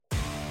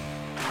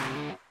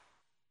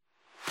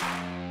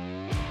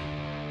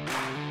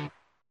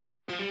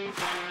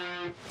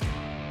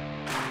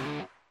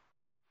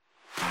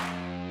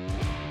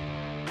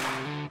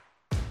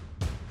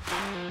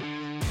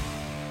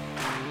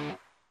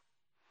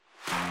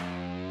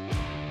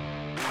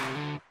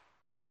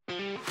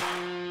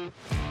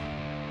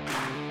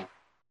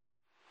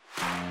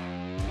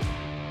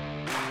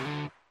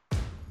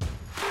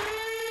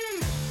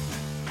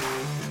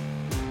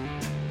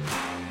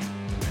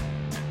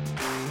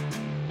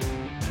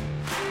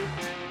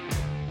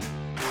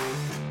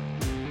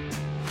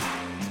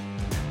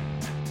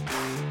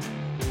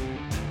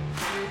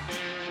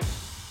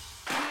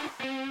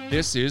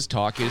This is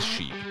Talk is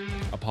Sheep,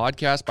 a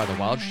podcast by the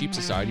Wild Sheep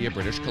Society of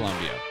British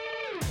Columbia.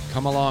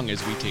 Come along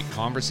as we take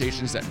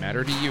conversations that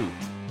matter to you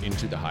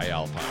into the high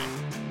alpine.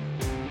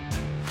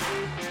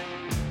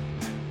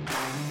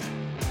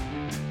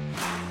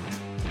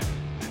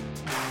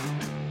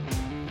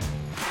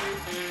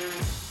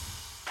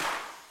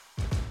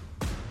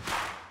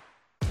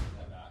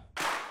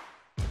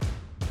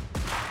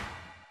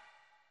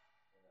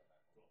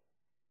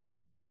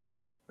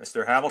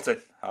 Mr.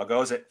 Hamilton, how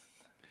goes it?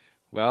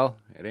 Well,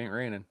 it ain't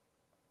raining,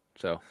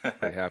 so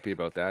pretty happy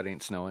about that.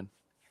 Ain't snowing.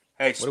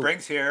 Hey,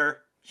 spring's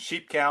here.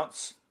 Sheep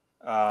counts.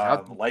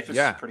 Life is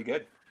pretty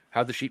good.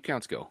 How'd the sheep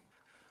counts go?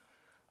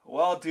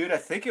 Well, dude, I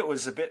think it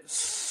was a bit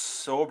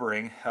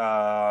sobering.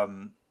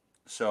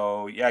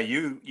 So yeah,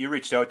 you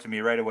reached out to me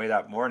right away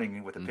that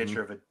morning with a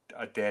picture of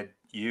a dead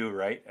ewe,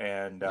 right?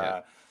 And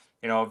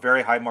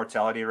very high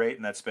mortality rate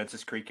in that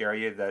Spences Creek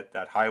area.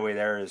 That highway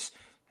there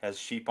has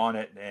sheep on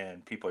it,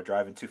 and people are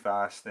driving too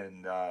fast.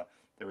 And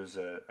there was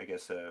a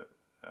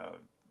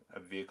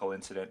vehicle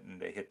incident, and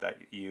they hit that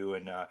ewe,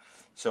 and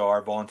so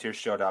our volunteers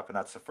showed up, and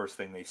that's the first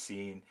thing they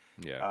seen.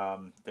 Yeah.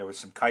 There was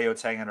some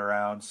coyotes hanging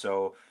around,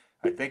 so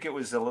I think it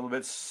was a little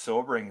bit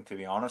sobering, to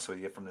be honest with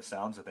you, from the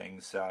sounds of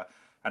things.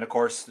 And of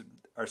course,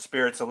 our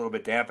spirit's a little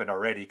bit dampened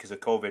already because of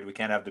COVID. We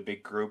can't have the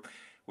big group.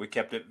 We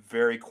kept it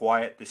very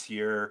quiet this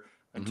year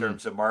in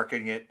terms of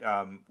marketing it.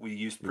 We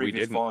used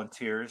previous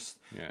volunteers.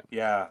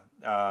 Yeah.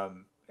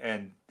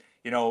 And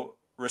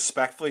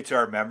respectfully to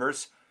our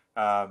members,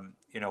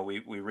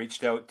 we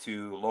reached out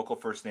to local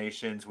First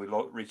Nations, we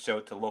reached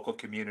out to local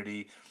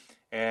community,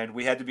 and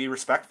we had to be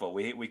respectful.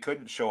 We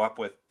couldn't show up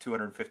with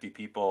 250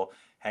 people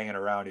hanging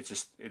around.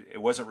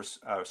 It wasn't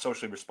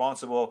socially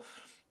responsible.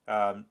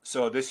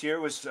 So this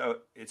year was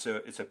it's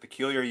a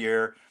peculiar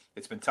year.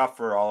 It's been tough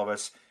for all of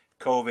us.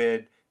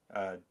 COVID,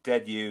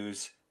 dead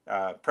ewes,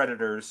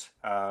 predators.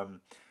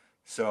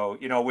 So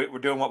we're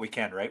doing what we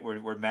can, right?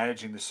 We're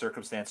managing the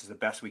circumstances the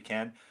best we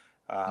can.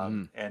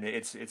 And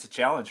it's a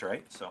challenge,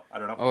 right? So I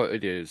don't know. Oh,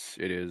 it is.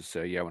 It is.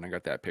 Yeah, when I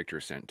got that picture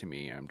sent to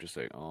me, I'm just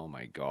like, oh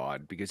my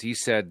God, because he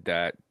said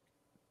that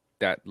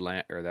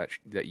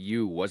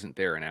ewe wasn't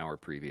there an hour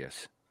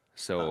previous,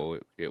 so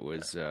it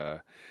was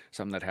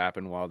something that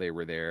happened while they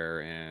were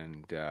there,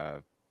 and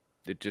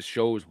it just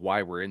shows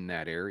why we're in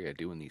that area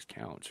doing these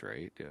counts,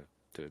 right?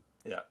 To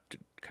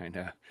kind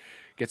of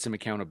get some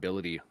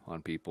accountability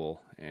on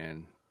people,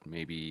 and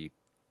maybe.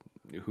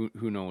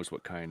 Who knows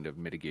what kind of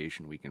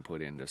mitigation we can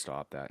put in to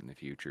stop that in the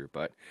future.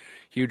 But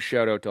huge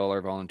shout out to all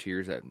our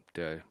volunteers that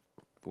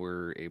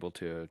were able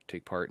to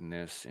take part in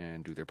this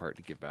and do their part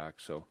to give back.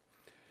 So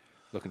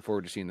looking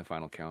forward to seeing the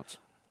final counts.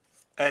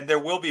 And there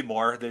will be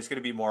more. There's going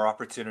to be more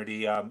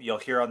opportunity. You'll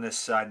hear on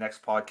this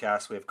next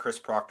podcast, we have Chris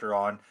Proctor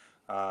on,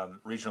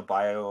 Regional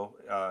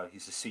Bio.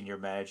 He's a senior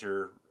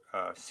manager,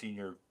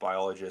 senior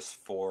biologist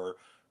for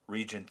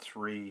Region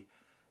 3.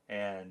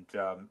 And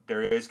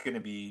there is going to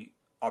be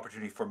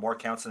opportunity for more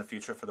counts in the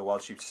future for the Wild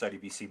Sheep Society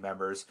BC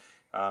members.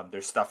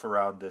 There's stuff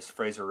around this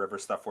Fraser River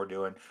stuff we're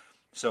doing.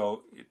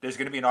 So there's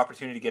going to be an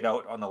opportunity to get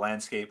out on the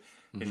landscape.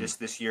 It's just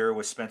this year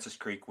with Spences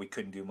Creek, we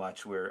couldn't do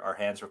much. Our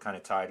hands were kind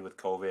of tied with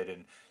COVID.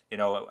 And,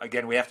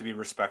 again, we have to be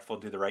respectful,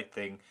 do the right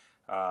thing.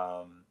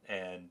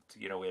 And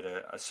we had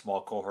a small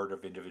cohort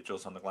of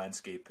individuals on the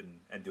landscape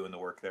and doing the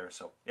work there.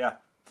 So, yeah,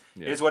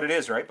 it is what it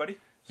is, right, buddy?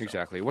 So.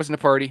 Exactly. It wasn't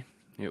a party.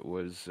 It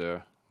was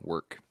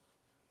work.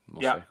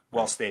 Mostly.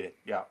 Well stated.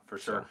 Yeah, for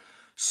sure.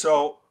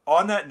 So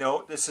on that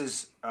note, this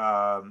is,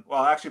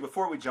 actually,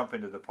 before we jump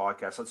into the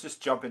podcast, let's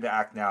just jump into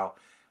Act Now.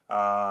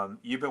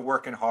 You've been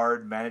working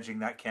hard managing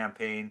that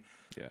campaign.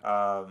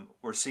 Yeah.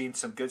 We're seeing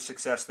some good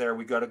success there.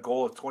 We got a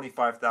goal of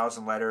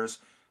 25,000 letters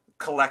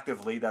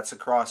collectively. That's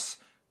across,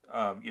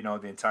 the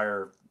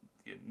entire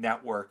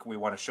network. We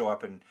want to show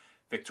up in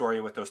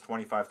Victoria with those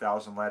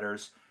 25,000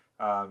 letters.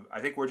 I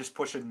think we're just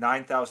pushing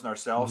 9,000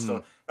 ourselves,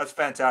 so that's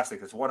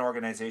fantastic. It's one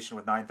organization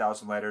with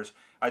 9,000 letters.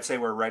 I'd say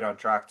we're right on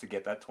track to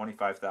get that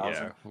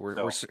 25,000. Yeah,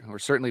 we're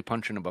certainly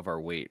punching above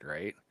our weight,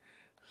 right?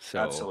 So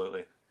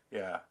absolutely,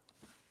 yeah.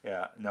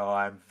 No,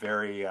 I'm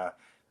very,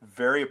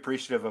 very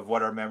appreciative of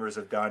what our members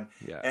have done,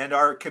 and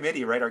our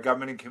committee, right? Our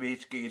government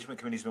engagement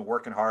committee's been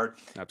working hard.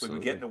 Absolutely,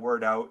 we've been getting the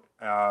word out,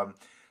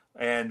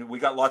 and we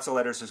got lots of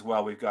letters as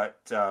well. We've got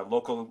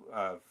local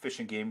fish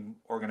and game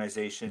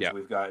organizations. Yeah.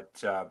 We've got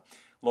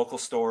local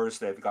stores,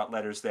 they've got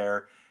letters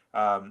there.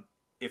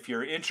 If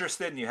you're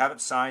interested and you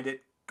haven't signed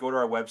it, go to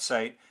our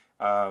website.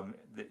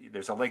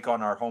 There's a link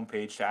on our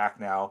homepage to Act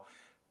Now.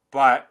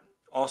 But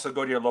also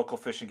go to your local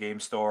fish and game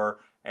store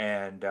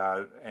and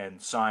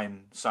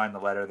sign the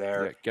letter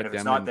there. Yeah, get And if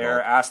it's them not there,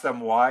 involved. ask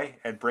them why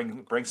and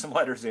bring some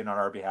letters in on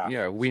our behalf.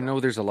 Yeah, we So, know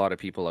there's a lot of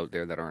people out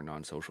there that aren't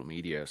on social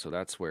media, so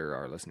that's where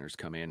our listeners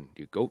come in.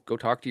 You go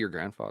talk to your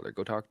grandfather,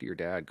 go talk to your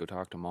dad, go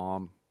talk to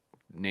mom,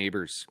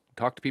 neighbors,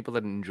 talk to people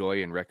that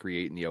enjoy and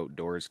recreate in the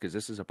outdoors, because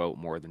this is about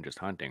more than just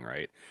hunting,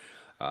 right?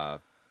 Uh,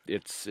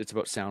 it's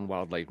about sound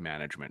wildlife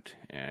management,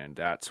 and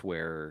that's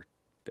where,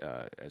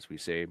 as we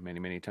say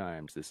many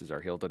times, this is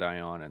our hill to die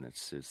on, and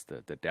it's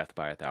the death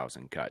by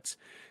 1,000 cuts.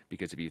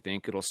 Because if you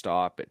think it'll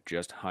stop at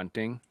just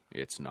hunting,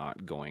 it's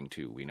not going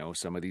to. We know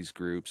some of these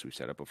groups, we've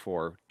said it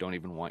before, don't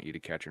even want you to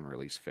catch and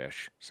release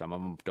fish. Some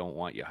of them don't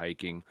want you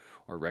hiking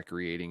or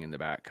recreating in the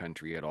back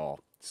country at all.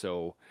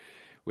 So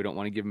we don't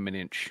want to give them an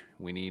inch.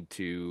 We need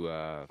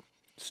to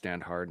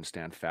stand hard and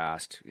stand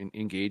fast.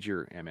 Engage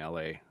your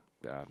MLA.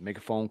 Make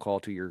a phone call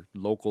to your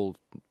local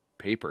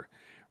paper.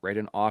 Write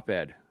an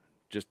op-ed.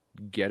 Just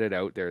get it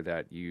out there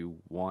that you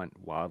want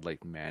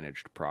wildlife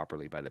managed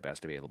properly by the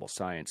best available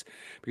science.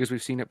 Because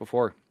we've seen it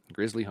before.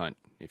 Grizzly hunt.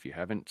 If you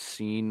haven't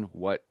seen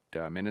what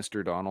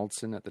Minister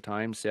Donaldson at the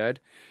time said,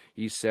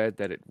 he said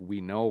that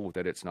we know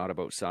that it's not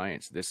about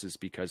science. This is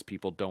because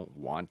people don't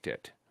want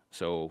it.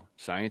 So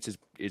science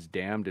is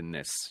damned in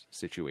this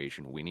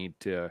situation. We need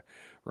to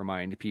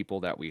remind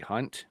people that we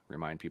hunt,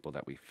 remind people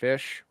that we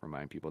fish,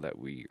 remind people that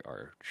we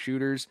are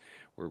shooters,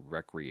 we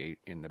recreate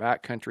in the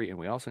backcountry, and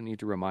we also need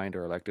to remind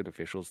our elected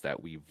officials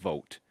that we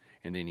vote,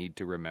 and they need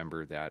to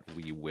remember that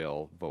we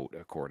will vote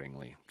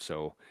accordingly.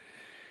 So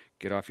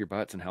get off your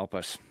butts and help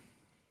us.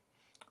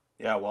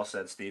 yeah, well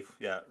said, Steve.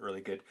 Yeah,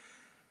 really good.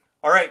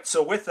 All right,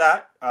 so with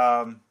that,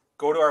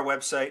 go to our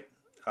website,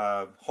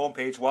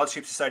 homepage,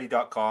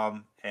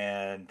 wildsheepsociety.com,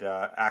 and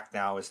Act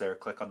Now is there.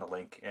 Click on the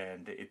link,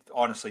 and it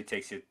honestly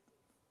takes you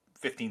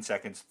 15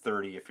 seconds,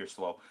 30 if you're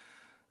slow.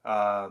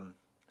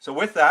 So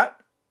with that,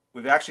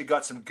 we've actually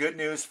got some good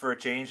news for a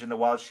change in the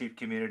wild sheep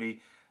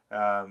community.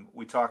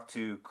 We talked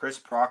to Chris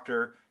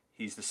Proctor.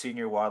 He's the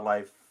senior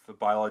wildlife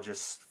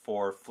biologist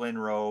for Flynn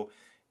Row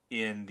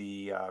in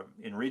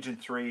Region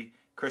 3.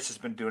 Chris has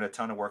been doing a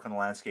ton of work on the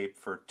landscape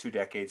for 2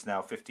 decades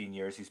now, 15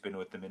 years he's been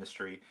with the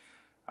ministry.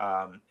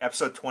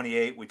 Episode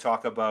 28, we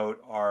talk about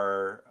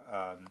our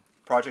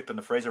project on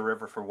the Fraser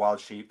River for wild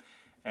sheep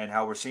and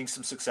how we're seeing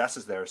some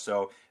successes there.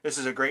 So this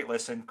is a great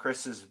listen.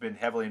 Chris has been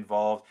heavily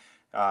involved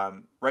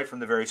right from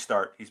the very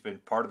start. He's been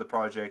part of the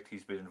project.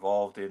 He's been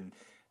involved in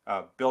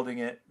building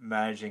it,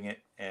 managing it,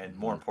 and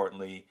more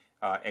importantly,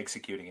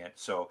 executing it.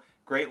 So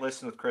great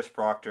listen with Chris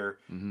Proctor.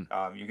 You're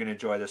going to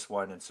enjoy this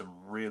one, and some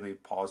really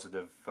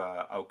positive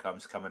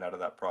outcomes coming out of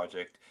that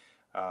project.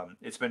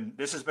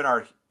 This has been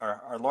our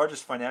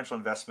largest financial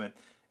investment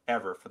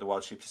ever for the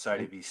Wild Sheep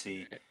Society of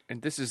BC.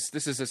 And this is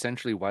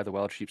essentially why the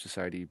Wild Sheep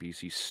Society of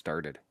BC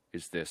started,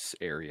 is this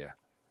area.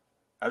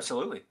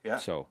 Absolutely, yeah.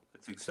 So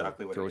that's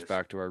exactly what it throws is.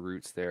 back to our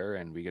roots there,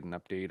 and we get an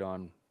update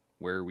on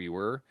where we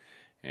were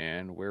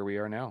and where we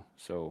are now.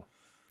 So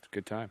it's a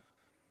good time.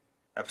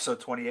 Episode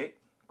 28,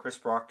 Chris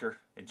Proctor.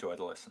 Enjoy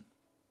the listen.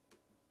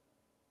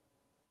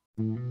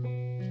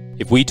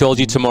 If we told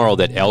you tomorrow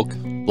that elk,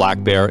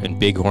 black bear, and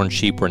bighorn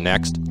sheep were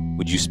next,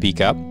 would you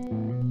speak up?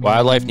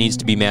 Wildlife needs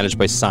to be managed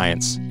by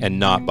science and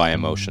not by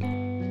emotion.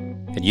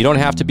 And you don't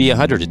have to be a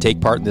hunter to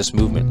take part in this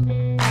movement.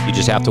 You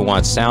just have to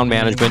want sound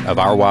management of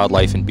our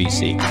wildlife in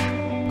BC.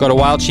 Go to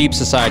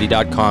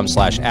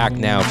wildsheepsociety.com/act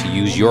now to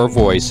use your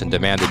voice and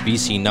demand that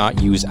BC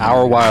not use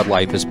our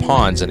wildlife as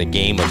pawns in a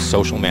game of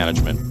social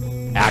management.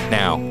 Act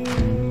now.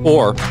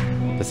 Or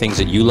the things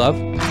that you love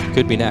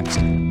could be next.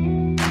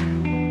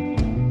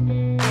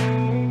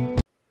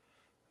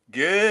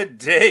 Good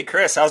day,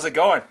 Chris. How's it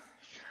going?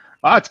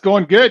 It's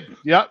going good.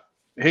 Yep.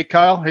 Hey,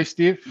 Kyle. Hey,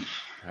 Steve.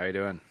 How you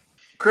doing?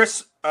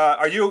 Chris,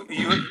 are you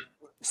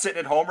sitting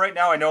at home right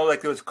now? I know like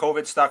there was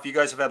COVID stuff. You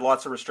guys have had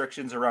lots of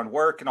restrictions around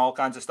work and all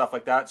kinds of stuff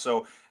like that.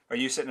 So are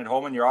you sitting at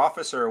home in your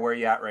office, or where are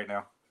you at right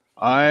now?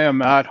 I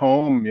am at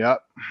home.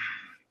 Yep.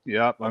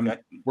 Okay. I'm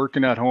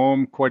working at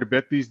home quite a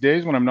bit these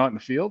days when I'm not in the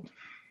field.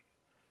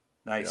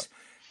 Nice.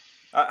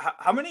 Yep.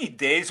 How many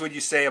days would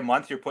you say a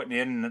month you're putting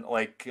in,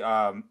 like,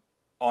 on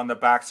the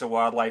backs of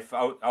wildlife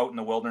out in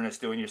the wilderness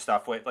doing your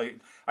stuff? Like,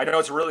 I know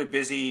it's really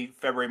busy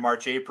February,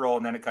 March, April,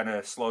 and then it kind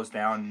of slows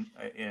down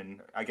in,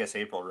 I guess,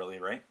 April, really,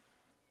 right?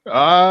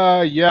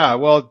 Yeah.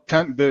 Well,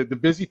 the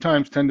busy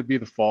times tend to be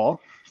the fall,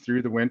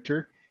 through the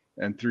winter,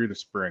 and through the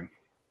spring.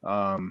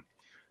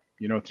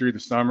 Through the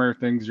summer,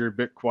 things are a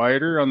bit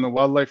quieter on the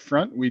wildlife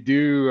front. We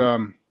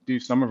do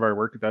some of our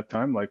work at that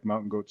time, like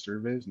mountain goat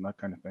surveys and that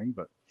kind of thing.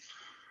 But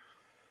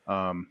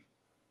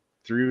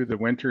through the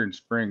winter and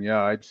spring,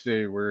 yeah, I'd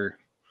say we're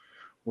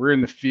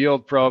in the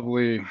field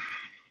probably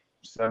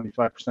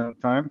 75% of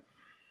the time.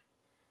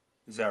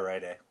 Is that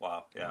right, eh?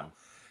 Wow. Yeah.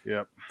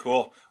 Yep.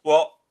 Cool.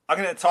 Well, I'm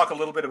going to talk a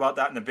little bit about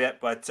that in a bit,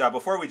 but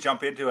before we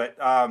jump into it,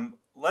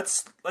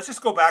 let's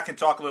just go back and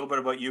talk a little bit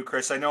about you,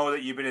 Chris. I know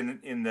that you've been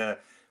in the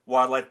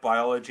wildlife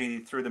biology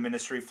through the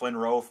ministry, Flynn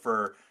Row,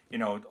 for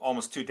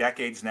almost 2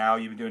 decades now.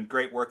 You've been doing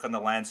great work on the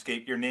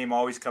landscape. Your name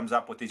always comes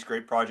up with these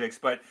great projects,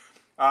 but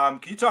Can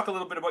you talk a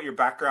little bit about your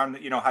background,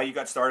 how you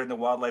got started in the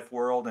wildlife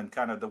world and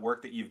kind of the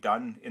work that you've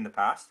done in the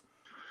past?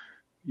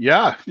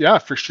 Yeah,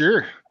 for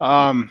sure.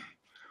 Well,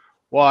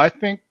 I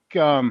think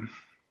going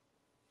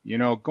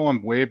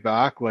way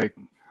back, like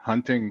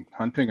hunting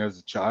as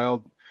a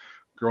child,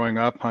 growing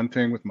up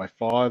hunting with my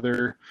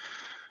father.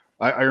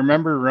 I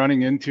remember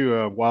running into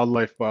a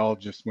wildlife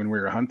biologist when we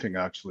were hunting,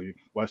 actually,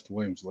 West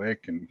Williams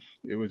Lake, and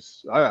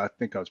I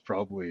think I was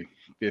probably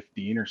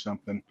 15 or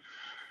something.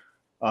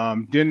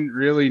 Didn't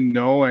really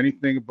know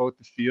anything about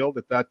the field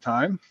at that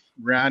time.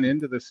 Ran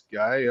into this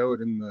guy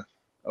out in the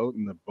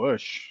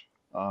bush,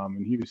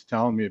 and he was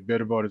telling me a bit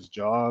about his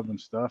job and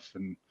stuff.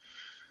 And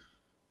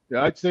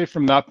yeah, I'd say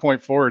from that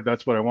point forward,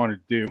 that's what I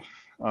wanted to do.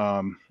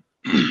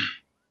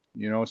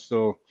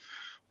 So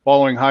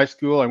following high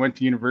school, I went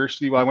to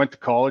university. Well, I went to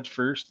college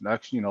first,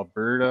 actually in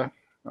Alberta,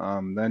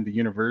 then to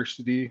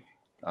university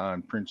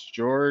in Prince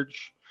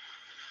George.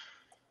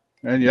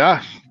 And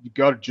yeah,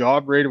 got a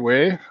job right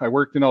away. I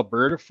worked in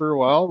Alberta for a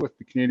while with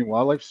the Canadian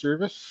Wildlife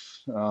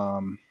Service.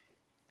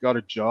 Got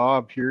a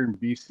job here in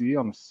BC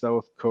on the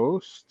South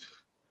Coast.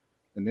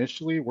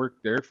 Initially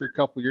worked there for a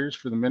couple of years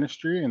for the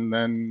ministry, and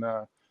then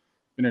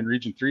been in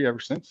Region 3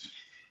 ever since.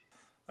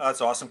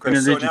 That's awesome,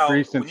 Chris. So now,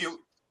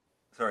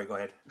 sorry, go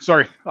ahead.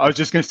 Sorry, I was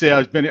just going to say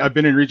I've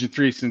been in Region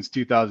 3 since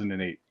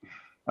 2008.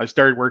 I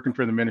started working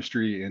for the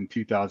ministry in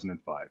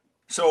 2005.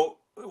 So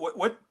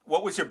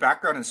what was your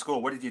background in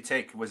school? What did you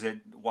take? Was it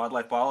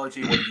wildlife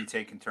biology? What did you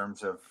take in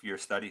terms of your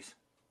studies?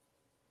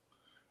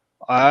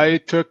 I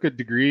took a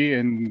degree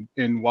in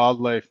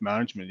wildlife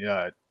management,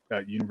 at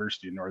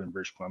University of Northern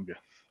British Columbia,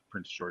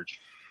 Prince George.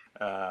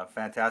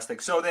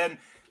 Fantastic. So then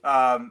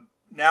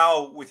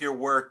now with your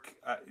work,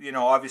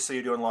 obviously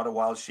you're doing a lot of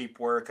wild sheep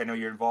work. I know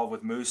you're involved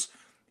with moose.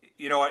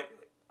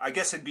 I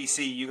guess in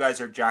BC, you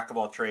guys are jack of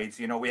all trades.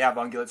 We have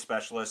ungulate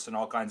specialists and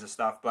all kinds of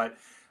stuff, but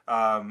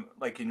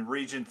like in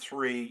Region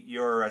 3,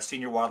 you're a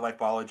senior wildlife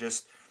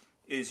biologist.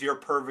 Is your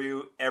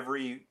purview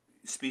every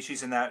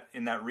species in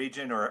that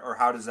region, or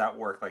how does that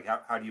work? Like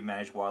how do you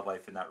manage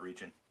wildlife in that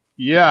region?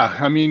 Yeah,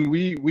 I mean,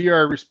 we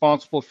are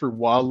responsible for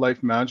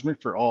wildlife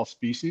management for all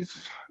species.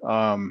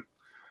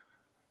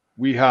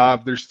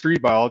 There's 3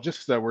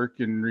 biologists that work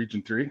in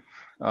Region 3.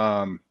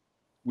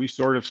 We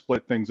sort of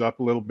split things up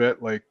a little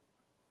bit. Like,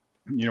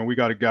 we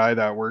got a guy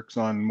that works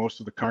on most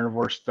of the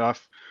carnivore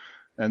stuff,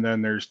 and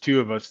then there's 2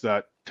 of us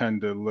that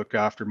tend to look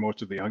after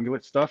most of the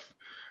ungulate stuff.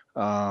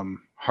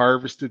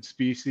 Harvested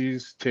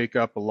species take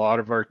up a lot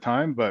of our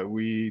time, but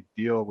we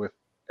deal with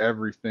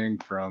everything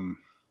from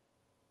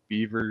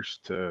beavers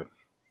to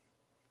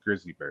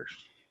grizzly bears.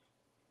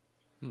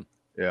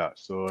 Yeah,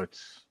 so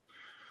it's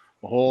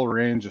a whole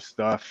range of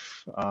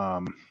stuff.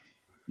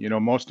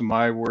 Most of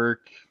my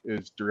work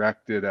is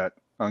directed at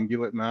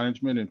ungulate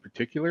management in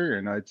particular,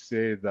 and I'd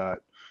say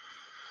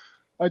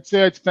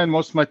I'd spend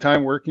most of my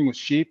time working with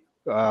sheep,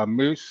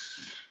 moose,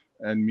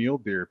 and mule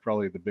deer,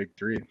 probably the big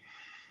 3.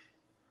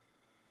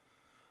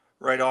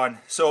 Right on.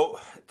 So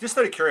just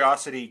out of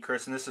curiosity,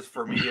 Chris, and this is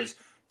for me, is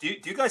do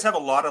you guys have a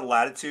lot of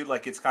latitude?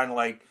 Like it's kind of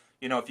like,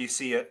 if you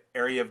see an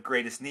area of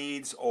greatest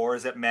needs, or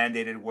is it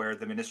mandated where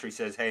the ministry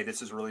says, hey,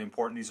 this is really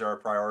important, these are our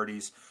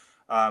priorities?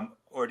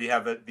 Or do you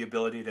have the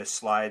ability to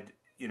slide,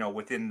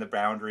 within the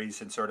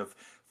boundaries and sort of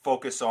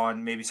focus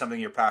on maybe something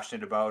you're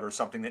passionate about or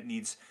something that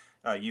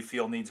you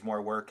feel needs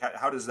more work?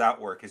 How does that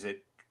work? Is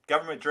it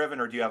government driven,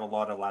 or do you have a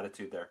lot of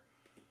latitude there?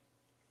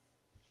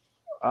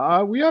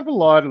 We have a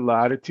lot of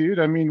latitude.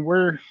 I mean,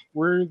 we're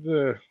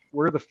the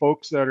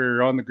folks that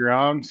are on the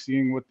ground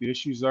seeing what the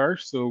issues are,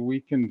 so we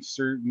can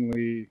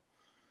certainly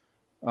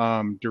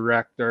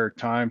direct our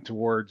time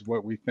towards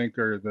what we think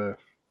are the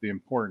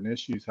important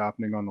issues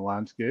happening on the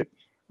landscape.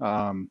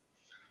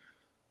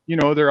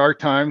 There are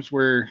times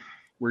where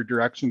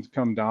directions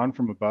come down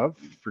from above,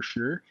 for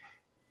sure,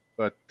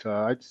 but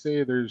I'd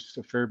say there's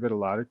a fair bit of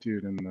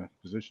latitude in the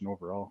position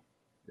overall.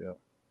 Yeah.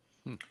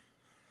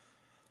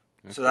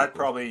 So that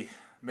probably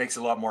makes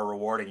it a lot more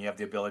rewarding. You have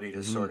the ability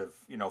to sort of,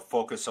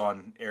 focus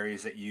on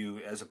areas that you,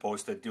 as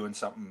opposed to doing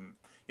something,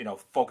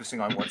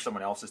 focusing on what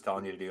someone else is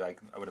telling you to do. I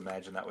would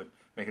imagine that would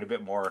make it a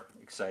bit more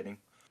exciting.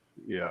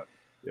 Yeah.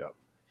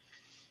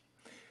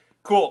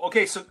 Cool.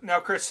 Okay, so now,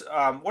 Chris,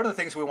 one of the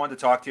things we wanted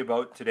to talk to you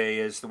about today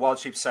is the Wild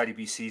Sheep Society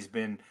BC has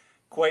been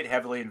quite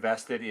heavily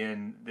invested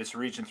in this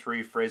Region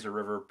 3 Fraser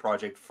River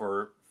project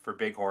for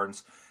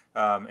bighorns.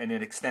 And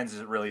it extends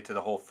it really to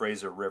the whole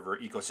Fraser River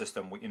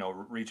ecosystem.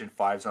 Region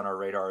 5's on our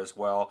radar as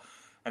well.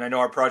 And I know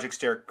our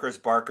project chair, Chris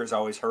Barker, is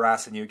always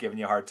harassing you, giving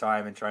you a hard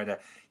time and trying to,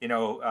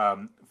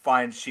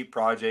 find sheep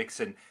projects.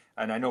 And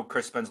I know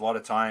Chris spends a lot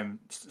of time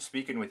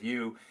speaking with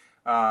you.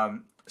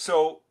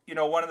 So,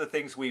 one of the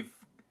things we've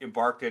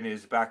embarked in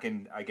is back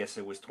in, I guess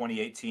it was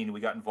 2018,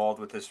 we got involved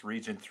with this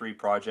Region 3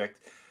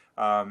 project.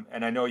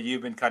 And I know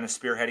you've been kind of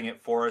spearheading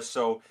it for us.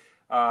 So,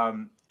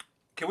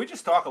 can we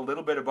just talk a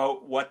little bit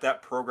about what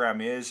that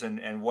program is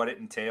and what it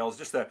entails?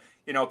 Just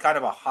kind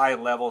of a high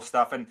level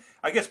stuff. And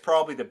I guess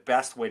probably the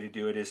best way to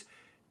do it is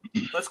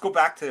let's go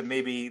back to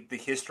maybe the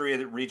history of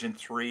the Region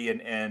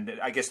 3 and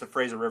I guess the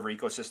Fraser River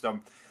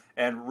ecosystem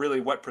and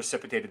really what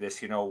precipitated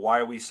this. Why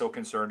are we so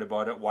concerned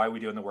about it? Why are we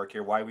doing the work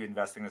here? Why are we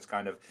investing this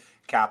kind of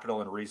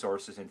capital and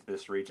resources into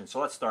this region? So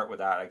let's start with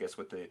that, I guess,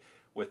 with the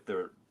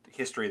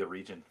history of the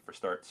region for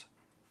starts.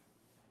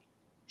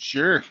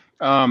 Sure.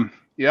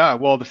 Yeah,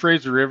 well, the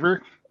Fraser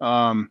River,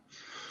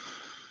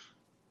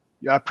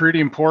 pretty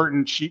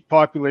important sheep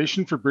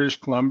population for British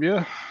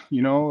Columbia.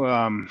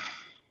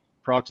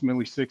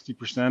 Approximately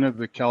 60% of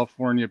the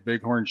California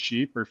bighorn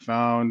sheep are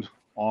found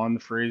on the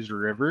Fraser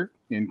River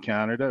in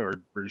Canada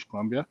or British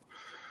Columbia.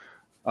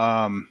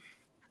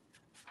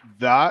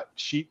 That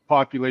sheep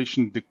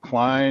population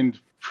declined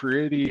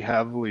pretty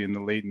heavily in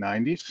the late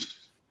 90s.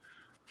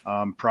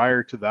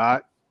 Prior to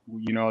that,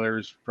 there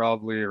was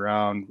probably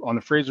around, on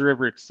the Fraser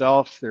River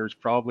itself, there was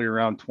probably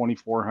around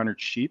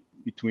 2,400 sheep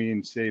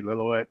between, say,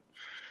 Lillooet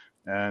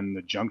and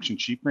the Junction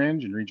Sheep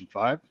Range in Region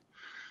 5.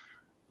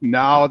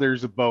 Now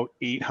there's about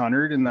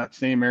 800 in that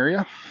same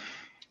area.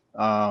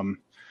 By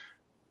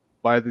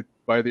the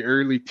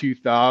early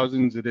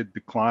 2000s, it had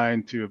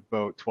declined to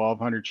about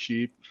 1,200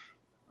 sheep.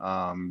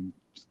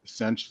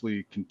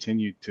 Essentially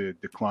continued to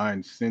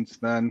decline since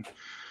then.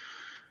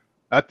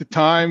 At the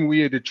time, we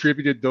had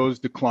attributed those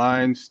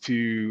declines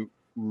to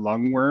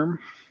lungworm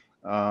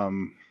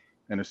and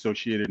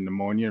associated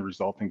pneumonia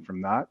resulting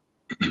from that.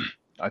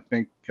 I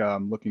think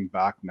looking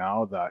back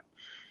now that,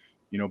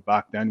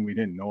 back then we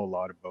didn't know a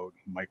lot about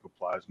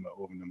Mycoplasma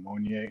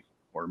pneumoniae,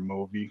 or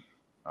MOVI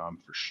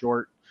for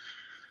short.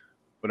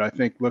 But I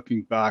think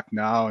looking back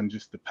now and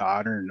just the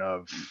pattern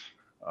of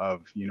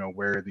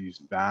where these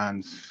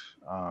bands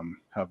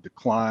have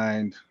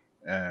declined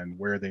and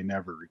where they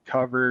never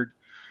recovered,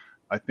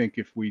 I think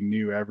if we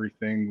knew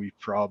everything, it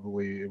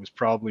was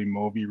probably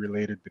MOVI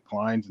related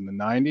declines in the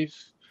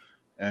 90s,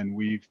 and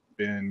we've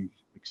been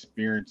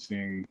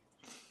experiencing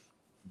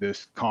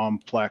this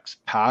complex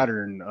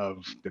pattern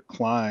of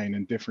decline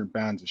in different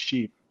bands of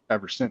sheep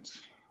ever since.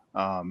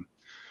 And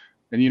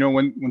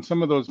when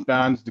some of those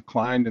bands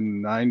declined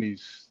in the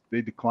 90s,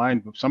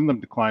 some of them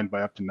declined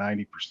by up to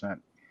 90%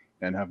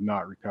 and have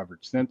not recovered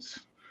since.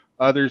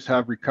 Others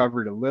have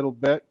recovered a little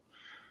bit,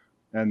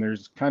 and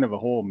there's kind of a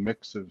whole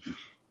mix of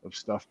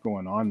stuff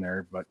going on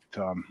there. But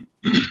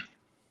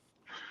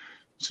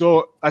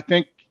so I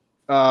think,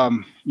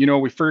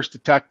 we first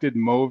detected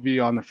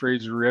MOVI on the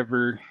Fraser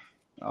River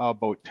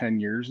about 10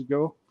 years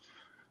ago.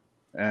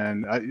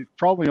 And it's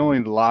probably only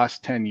in the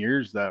last 10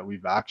 years that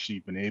we've actually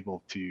been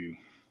able to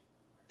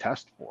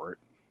test for it.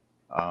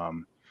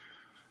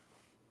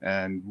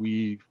 And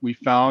we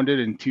found it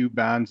in 2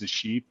 bands of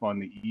sheep on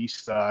the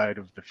east side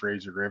of the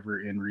Fraser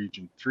River in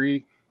Region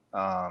 3,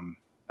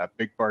 at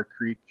Big Bar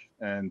Creek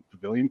and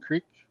Pavilion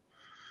Creek.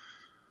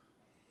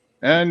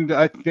 And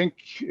I think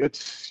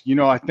it's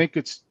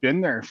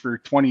been there for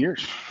 20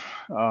 years.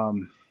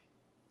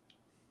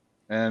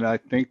 And I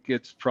think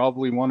it's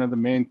probably one of the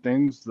main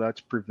things that's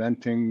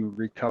preventing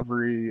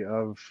recovery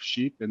of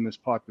sheep in this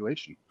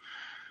population.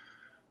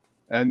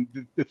 And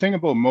the thing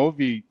about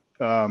MOVI,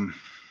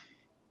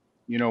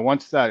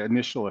 once that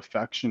initial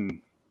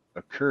affection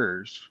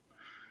occurs,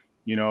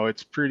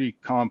 it's pretty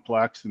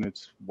complex and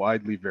it's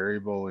widely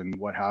variable in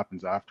what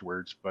happens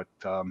afterwards. But,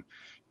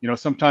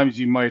 sometimes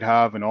you might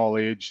have an all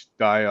age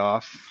die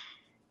off.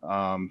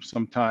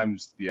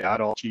 Sometimes the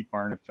adult sheep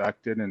aren't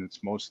affected and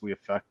it's mostly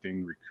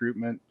affecting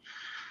recruitment.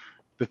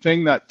 The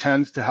thing that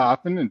tends to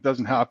happen, and it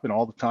doesn't happen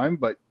all the time,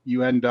 but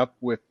you end up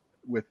with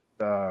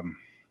some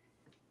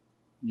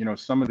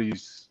of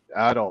these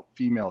adult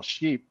female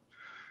sheep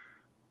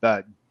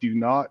that do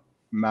not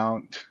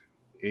mount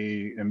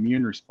a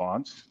immune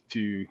response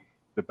to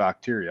the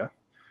bacteria,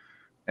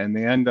 and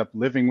they end up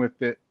living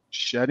with it,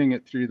 shedding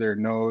it through their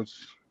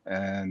nose,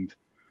 and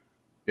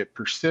it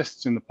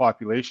persists in the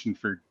population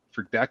for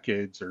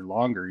decades or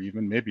longer,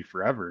 even maybe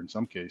forever in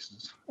some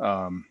cases,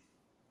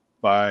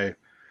 by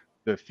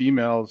the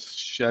females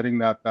shedding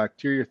that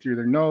bacteria through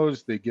their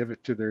nose. They give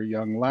it to their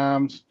young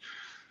lambs.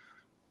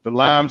 The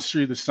lambs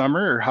through the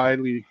summer are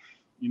highly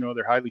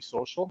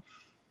social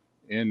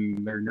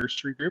in their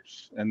nursery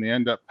groups, and they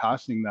end up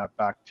passing that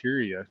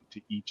bacteria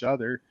to each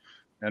other.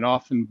 And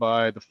often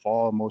by the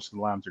fall, most of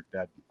the lambs are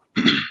dead.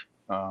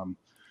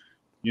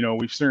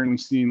 We've certainly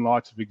seen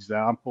lots of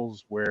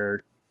examples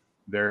where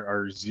there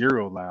are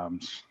 0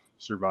 lambs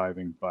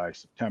surviving by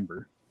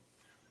September.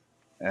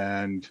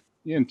 And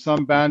in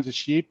some bands of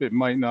sheep, it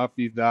might not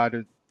be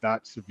that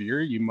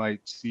severe. You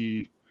might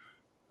see,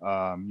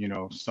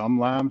 some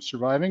lambs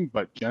surviving,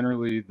 but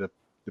generally the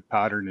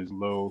pattern is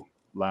low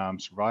lamb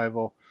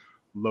survival,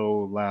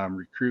 low lamb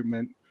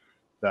recruitment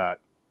that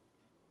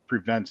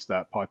prevents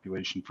that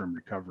population from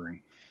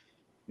recovering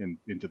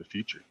into the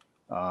future.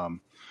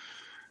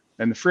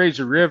 And the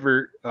Fraser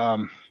River,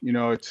 I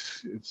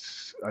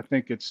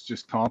think it's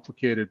just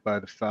complicated by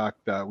the fact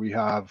that we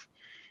have,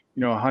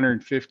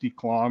 150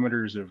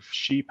 kilometers of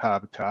sheep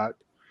habitat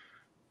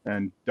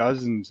and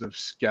dozens of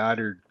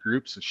scattered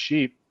groups of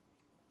sheep.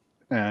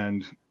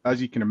 And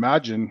as you can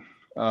imagine,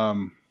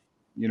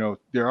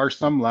 there are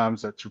some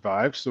lambs that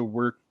survive.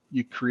 So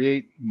you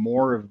create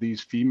more of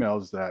these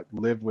females that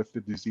live with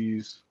the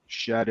disease,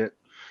 shed it,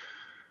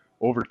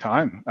 over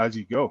time as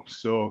you go.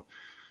 So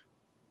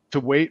to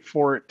wait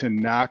for it to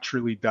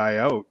naturally die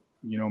out,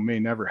 may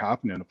never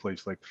happen in a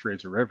place like the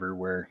Fraser River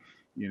where,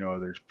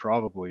 there's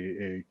probably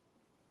a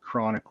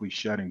chronically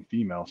shedding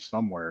female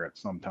somewhere at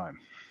some time.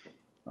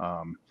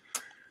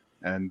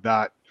 And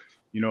that,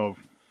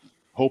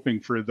 hoping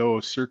for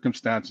those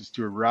circumstances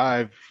to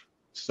arrive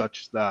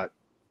such that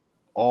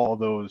all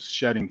those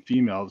shedding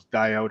females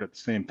die out at the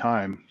same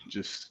time,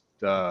 just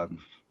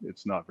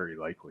it's not very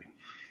likely.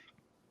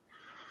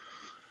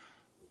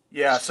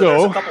 Yeah, so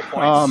there's a couple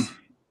points.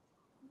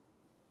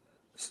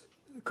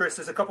 Chris,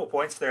 there's a couple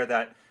points there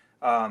that,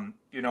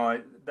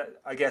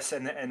 I guess,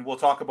 and we'll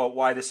talk about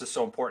why this is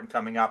so important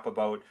coming up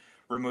about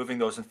removing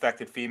those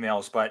infected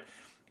females. But,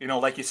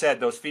 like you said,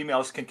 those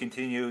females can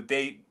continue.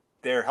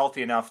 They're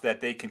healthy enough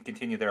that they can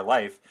continue their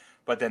life,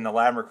 but then the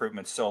lamb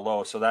recruitment's so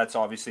low. So that's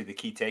obviously the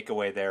key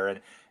takeaway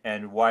there,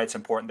 and why it's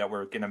important that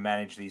we're going to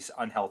manage these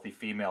unhealthy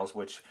females,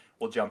 which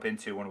we'll jump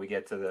into when we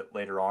get to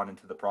later on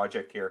into the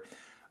project here.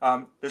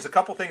 There's a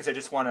couple things I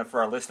just want to,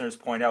 for our listeners,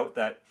 point out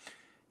that,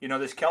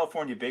 this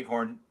California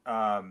bighorn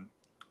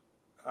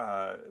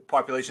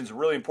population is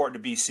really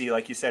important to BC.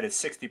 Like you said,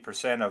 it's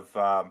 60%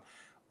 of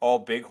all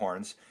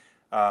bighorns,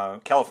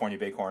 California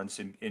bighorns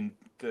in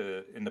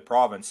the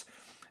province,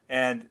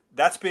 and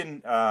that's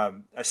been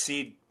a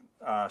seed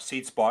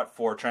spot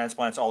for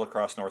transplants all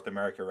across North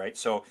America, right?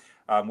 So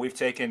we've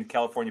taken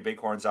California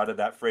bighorns out of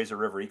that Fraser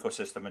River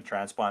ecosystem and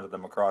transplanted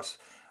them across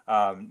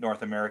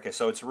North America.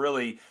 So it's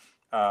really,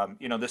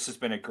 this has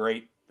been a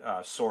great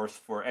source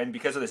for, and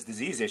because of this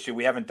disease issue,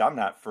 we haven't done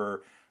that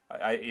for,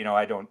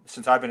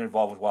 since I've been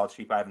involved with wild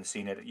sheep, I haven't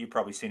seen it. You've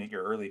probably seen it in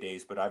your early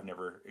days, but I've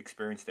never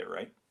experienced it,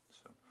 right?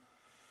 So.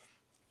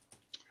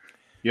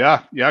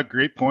 Yeah,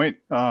 great point.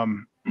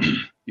 Starting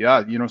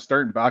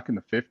back in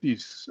the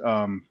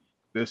 50s,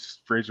 this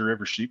Fraser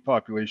River sheep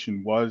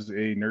population was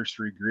a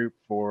nursery group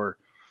for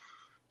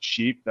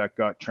sheep that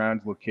got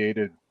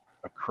translocated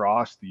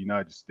across the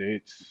United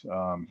States,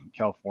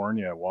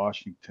 California,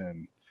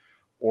 Washington,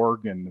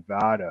 Oregon,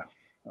 Nevada,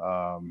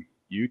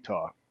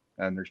 Utah,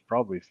 and there's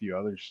probably a few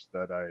others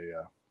that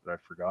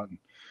I've forgotten.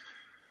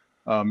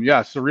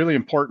 So really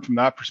important from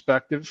that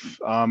perspective.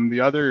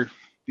 The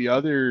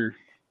other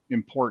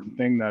important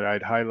thing that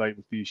I'd highlight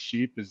with these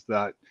sheep is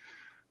that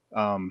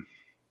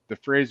the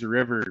Fraser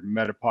River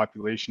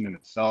metapopulation in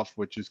itself,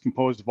 which is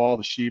composed of all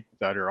the sheep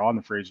that are on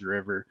the Fraser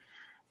River,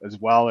 as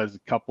well as a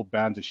couple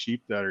bands of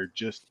sheep that are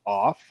just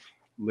off,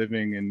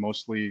 living in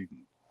mostly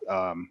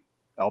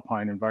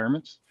alpine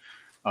environments.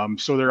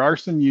 So there are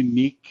some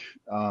unique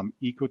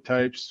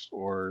ecotypes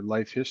or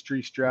life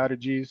history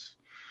strategies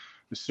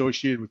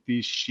associated with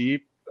these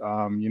sheep.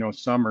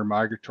 Some are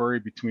migratory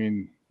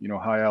between,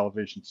 high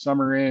elevation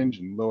summer range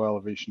and low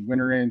elevation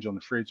winter range on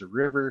the Fraser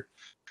River.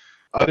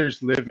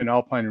 Others live in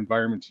alpine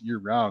environments year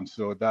round.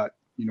 So that,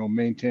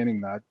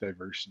 maintaining that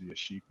diversity of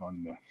sheep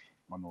on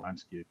the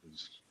landscape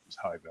is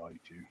high value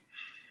too.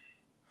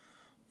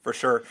 For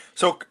sure.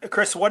 So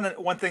Chris,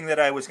 one thing that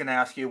I was going to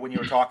ask you when you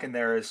were talking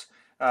there is,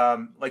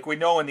 like we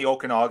know in the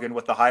Okanagan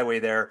with the highway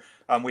there,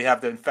 we have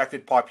the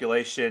infected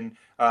population,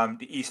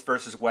 the east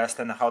versus west,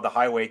 and how the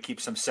highway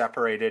keeps them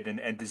separated,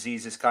 and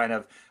disease is kind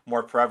of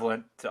more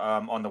prevalent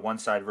on the one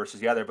side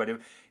versus the other.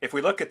 But if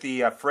we look at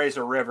the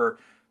Fraser River,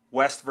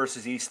 west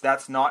versus east,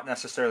 that's not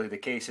necessarily the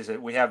case, is it?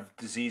 We have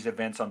disease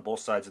events on both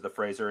sides of the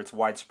Fraser. It's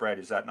widespread.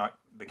 Is that not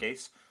the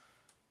case?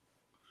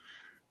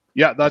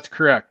 Yeah, that's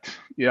correct.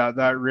 Yeah,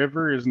 that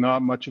river is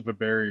not much of a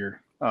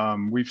barrier.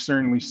 We've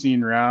certainly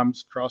seen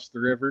rams cross the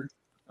river.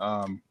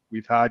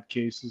 We've had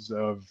cases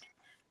of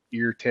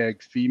ear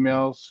tag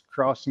females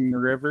crossing the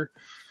river,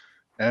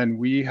 and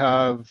we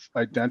have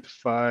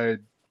identified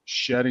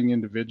shedding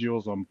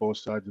individuals on both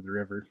sides of the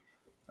river,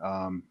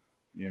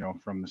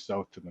 from the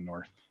south to the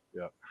north.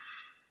 Yeah.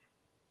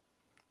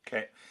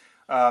 Okay.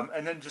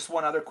 And then just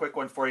one other quick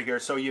one for you here.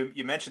 So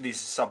you mentioned these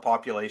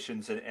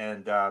subpopulations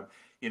and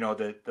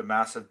the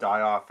massive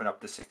die-off and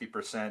up to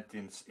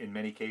 60% in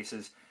many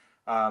cases.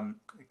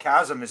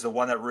 Chasm is the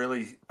one that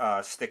really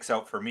sticks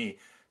out for me.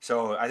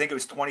 So I think it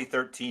was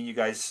 2013. You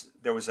guys,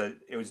 it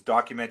was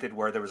documented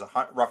where there was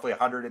roughly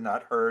 100 in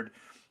that herd,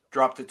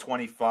 dropped to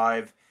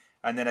 25,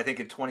 and then I think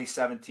in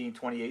 2017,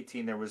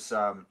 2018 there was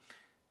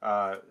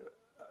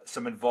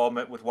some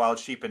involvement with wild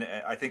sheep, and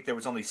I think there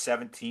was only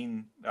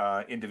 17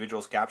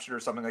 individuals captured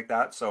or something like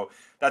that. So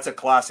that's a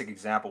classic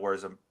example where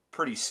it's a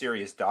pretty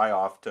serious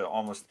die-off to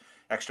almost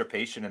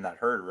extirpation in that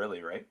herd,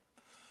 really, right?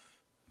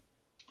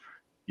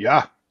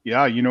 Yeah.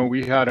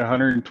 We had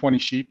 120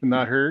 sheep in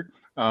that herd.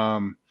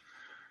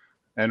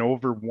 And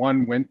over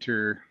one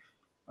winter,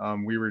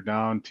 we were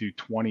down to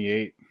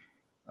 28,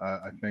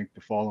 I think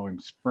the following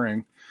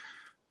spring.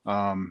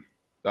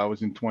 That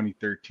was in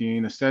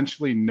 2013.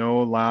 Essentially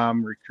no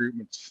lamb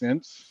recruitment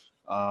since.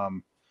 At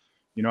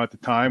the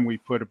time we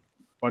put a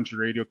bunch of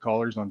radio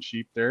collars on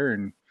sheep there,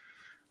 and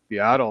the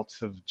adults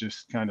have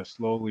just kind of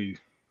slowly,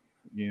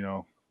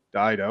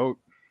 died out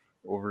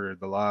over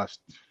the last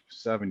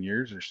 7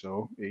 years or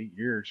so, 8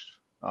 years,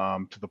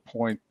 to the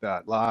point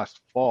that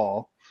last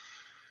fall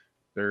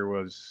there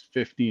was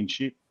 15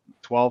 sheep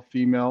 12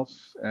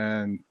 females,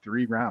 and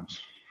 3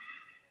 rams.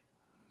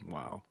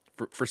 Wow.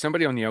 For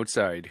somebody on the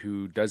outside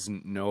who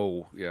doesn't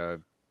know,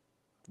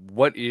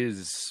 what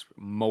is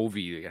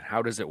MOVI and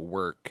how does it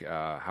work?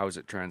 How is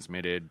it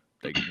transmitted?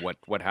 Like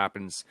what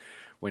happens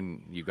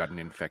when you got an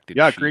infected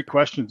Yeah, sheep? great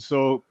question.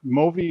 So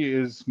MOVI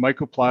is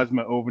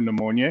Mycoplasma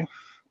pneumoniae.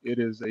 It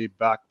is a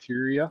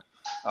bacteria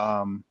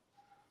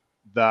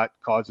that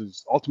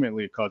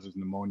ultimately it causes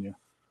pneumonia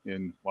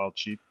in wild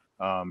sheep.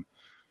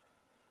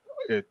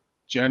 It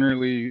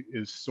generally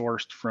is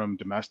sourced from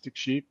domestic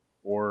sheep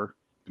or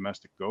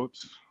domestic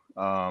goats.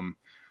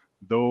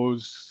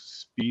 Those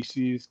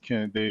species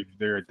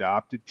they're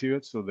adapted to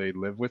it, so they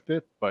live with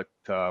it, but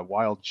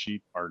wild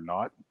sheep are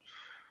not.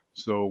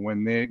 So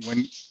when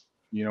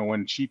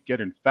sheep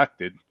get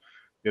infected,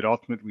 it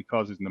ultimately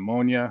causes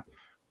pneumonia.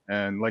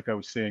 And like I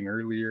was saying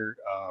earlier,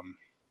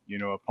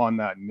 upon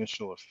that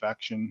initial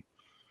infection,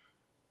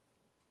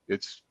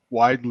 it's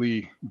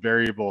widely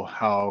variable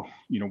how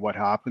what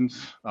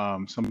happens.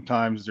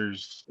 Sometimes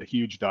there's a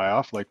huge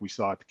die-off, like we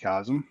saw at the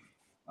chasm.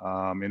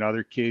 In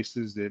other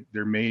cases,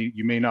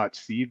 you may not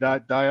see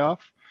that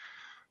die-off,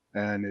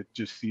 and it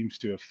just seems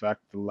to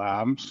affect the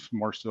lambs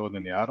more so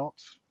than the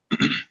adults.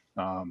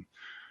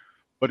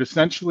 But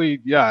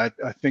essentially, yeah,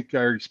 I think I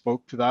already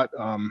spoke to that.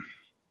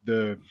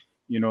 The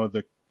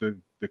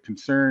the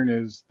concern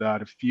is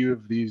that a few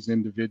of these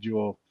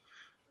individual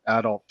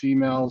adult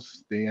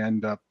females, they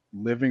end up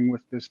living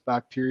with this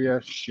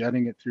bacteria,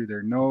 shedding it through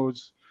their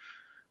nose.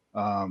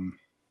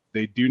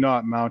 They do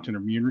not mount an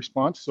immune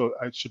response. So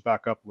I should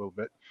back up a little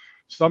bit.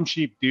 Some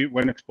sheep do,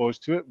 when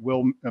exposed to it,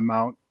 will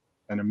mount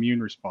an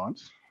immune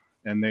response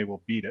and they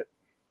will beat it.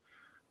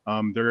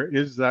 There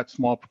is that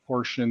small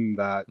proportion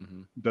that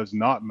does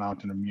not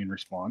mount an immune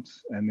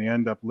response, and they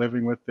end up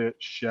living with it,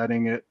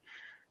 shedding it,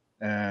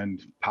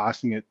 and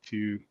passing it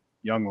to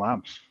young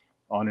lambs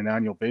on an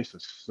annual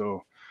basis.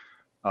 So,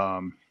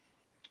 and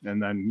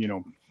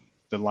then,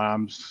 the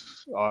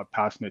lambs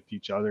passing it to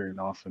each other, and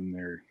often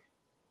they're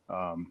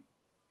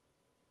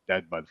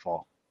dead by the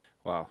fall.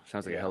 Wow,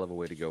 sounds like a hell of a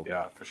way to go.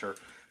 Yeah, for sure.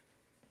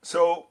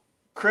 So,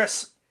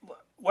 Chris,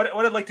 what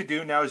I'd like to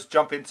do now is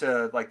jump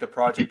into like the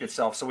project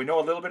itself. So we know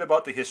a little bit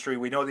about the history.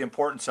 We know the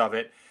importance of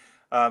it.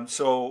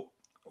 So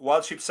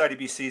Wild Sheep Society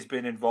BC has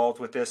been involved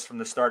with this from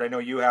the start. I know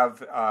you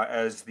have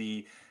as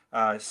the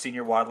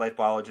senior wildlife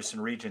biologist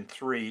in Region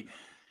 3.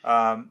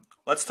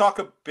 Let's talk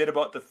a bit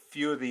about the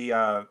few of the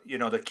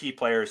the key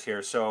players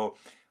here. So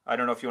I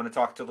don't know if you want to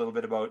talk a little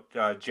bit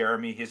about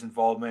Jeremy, his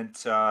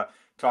involvement.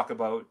 Talk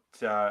about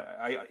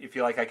if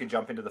you like, I can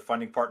jump into the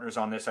funding partners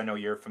on this. I know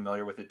you're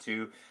familiar with it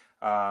too.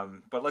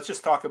 But let's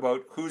just talk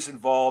about who's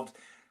involved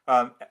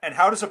and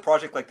how does a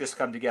project like this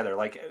come together?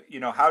 Like,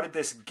 how did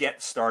this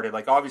get started?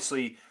 Like,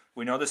 obviously,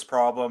 we know this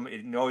problem.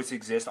 It always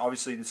exists.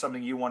 Obviously, it's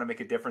something you want to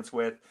make a difference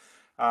with.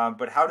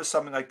 But how does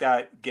something like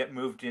that get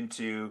moved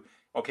into,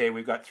 okay,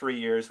 we've got 3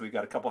 years, we've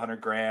got a couple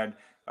 $100,000,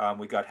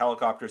 we got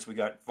helicopters, we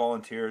got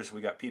volunteers,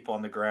 we got people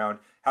on the ground.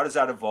 How does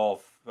that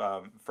evolve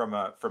from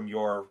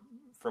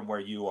where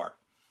you are?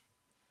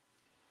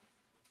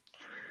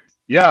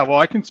 Yeah, well,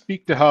 I can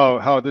speak to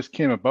how this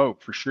came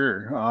about for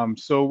sure.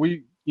 So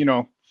we,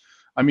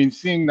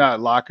 seeing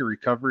that lack of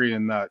recovery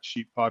in that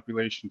sheep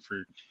population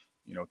for,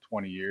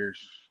 20 years,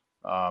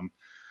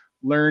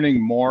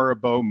 learning more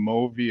about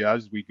MOVI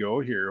as we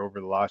go here over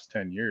the last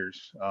 10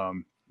 years.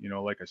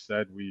 Like I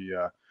said,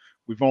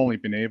 we've only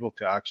been able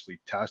to actually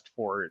test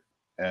for it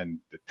and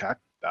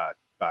detect that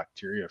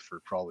bacteria for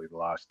probably the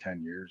last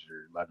 10 years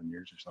or 11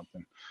 years or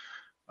something.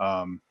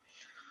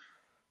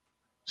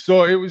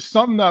 So it was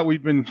something that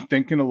we've been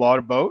thinking a lot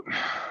about.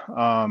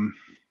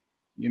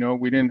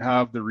 We didn't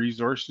have the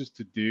resources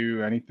to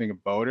do anything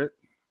about it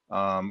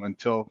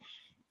until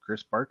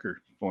Chris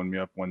Parker phoned me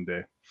up one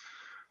day.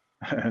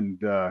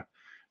 And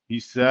he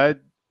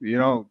said,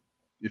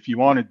 if you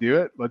want to do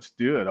it, let's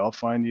do it. I'll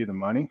find you the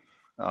money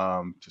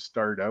to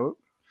start out.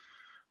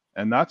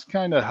 And that's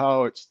kind of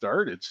how it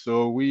started.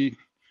 So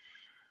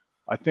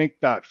I think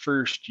that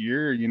first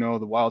year,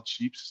 the Wild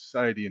Sheep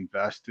Society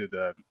invested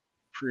a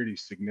pretty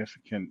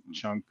significant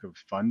chunk of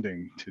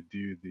funding to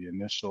do the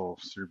initial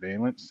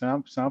surveillance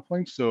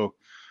sampling. So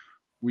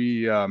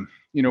we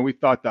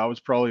thought that was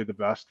probably the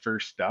best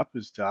first step,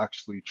 is to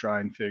actually try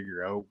and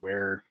figure out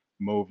where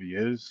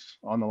MOVI is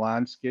on the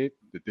landscape,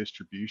 the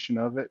distribution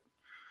of it,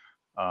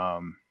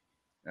 and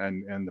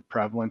the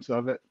prevalence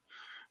of it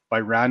by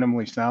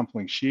randomly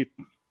sampling sheep,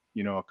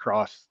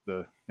 across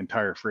the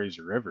entire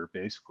Fraser River,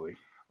 basically,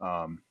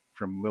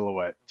 from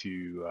Lillooet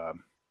to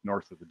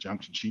north of the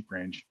Junction Sheep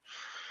Range.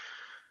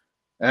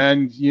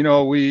 And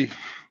we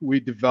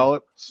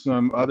developed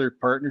some other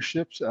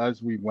partnerships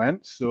as we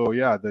went. So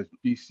yeah, the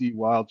BC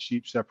Wild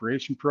Sheep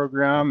Separation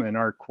Program and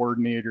our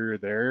coordinator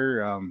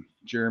there,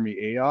 Jeremy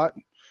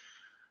Ayotte,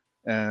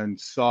 and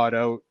sought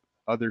out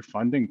other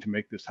funding to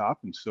make this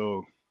happen.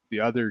 So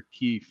the other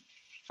key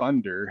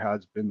funder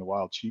has been the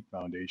Wild Sheep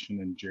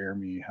Foundation, and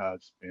Jeremy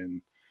has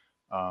been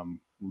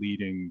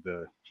leading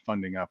the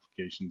funding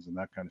applications and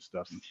that kind of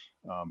stuff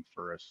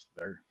for us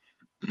there.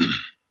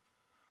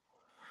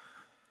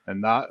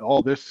 And that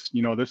all this,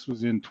 this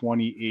was in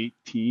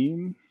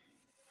 2018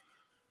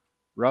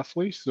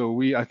 roughly.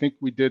 So I think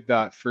we did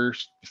that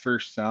first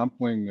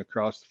sampling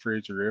across the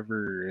Fraser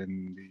River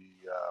in the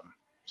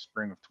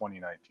spring of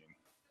 2019.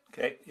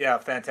 Okay, yeah,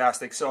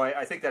 fantastic. So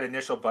I think that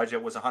initial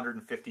budget was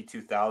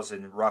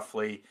 152,000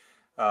 roughly,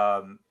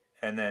 and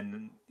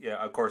then yeah,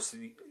 of course,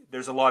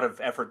 there's a lot of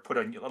effort put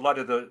on. A lot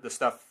of the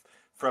stuff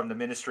from the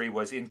ministry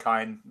was in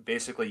kind,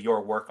 basically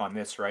your work on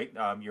this, right?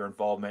 Your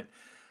involvement,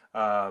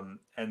 and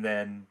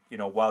then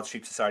Wild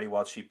Sheep Society,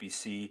 Wild Sheep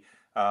BC,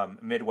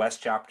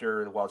 Midwest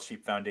chapter, the Wild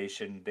Sheep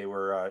Foundation. They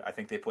were, I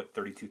think, they put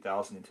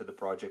 32,000 into the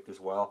project as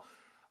well.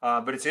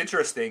 But it's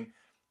interesting.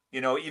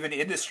 Even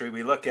industry,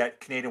 we look at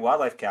Canadian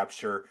Wildlife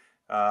Capture,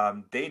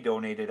 they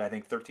donated, I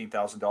think,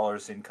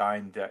 $13,000 in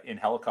kind in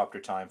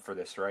helicopter time for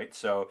this, right?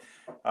 So,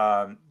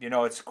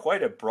 it's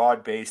quite a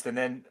broad based. And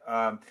then,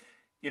 I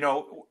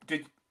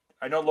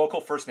know local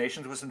First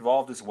Nations was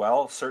involved as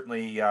well,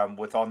 certainly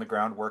with on the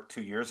ground work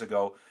 2 years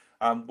ago.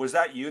 Was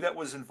that you that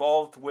was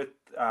involved with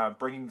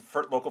bringing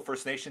local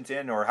First Nations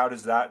in, or how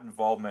does that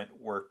involvement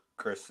work,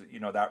 Chris?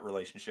 That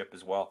relationship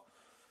as well.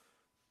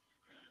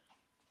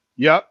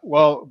 Yeah,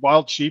 well,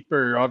 wild sheep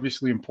are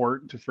obviously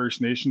important to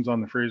First Nations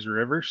on the Fraser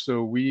River,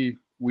 so we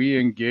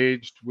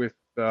engaged with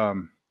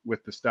the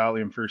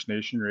St'át'imc First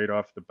Nation right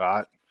off the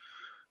bat.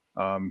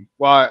 I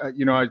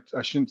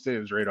shouldn't say it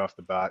was right off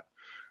the bat.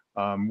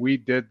 We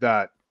did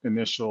that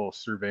initial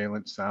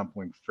surveillance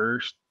sampling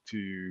first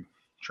to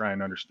try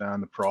and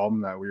understand the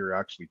problem that we were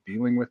actually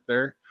dealing with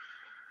there,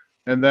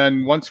 and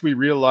then once we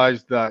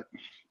realized that,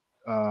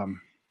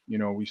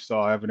 we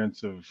saw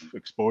evidence of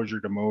exposure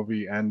to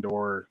Movi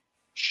and/or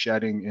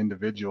shedding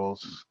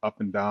individuals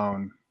up and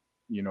down,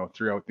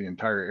 throughout the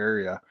entire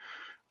area,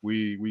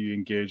 we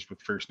engaged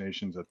with First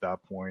Nations at that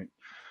point.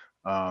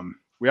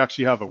 We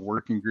actually have a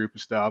working group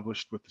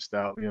established with the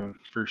St'át'imc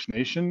First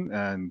Nation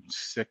and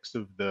 6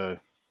 of the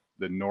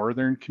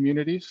northern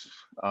communities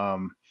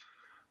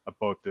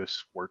about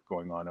this work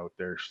going on out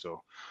there.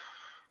 So,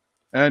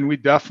 and we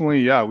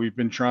definitely, we've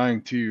been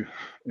trying to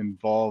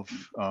involve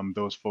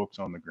those folks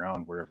on the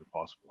ground wherever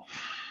possible.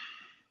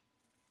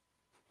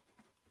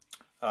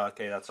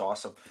 Okay, that's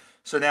awesome.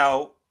 So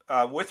now,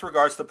 with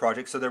regards to the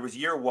project, so there was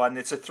year one.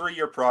 It's a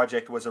 3-year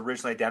project, was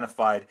originally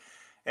identified,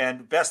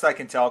 and best I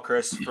can tell,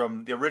 Chris,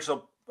 from the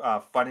original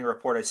funding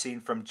report I've seen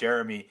from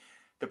Jeremy,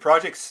 the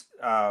project's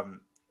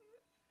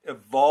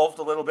evolved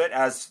a little bit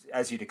as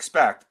you'd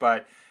expect,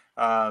 but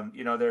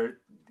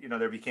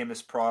there became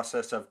this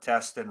process of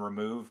test and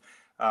remove,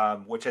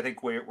 which I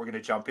think we're going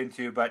to jump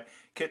into. But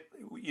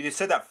you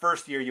said that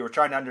first year you were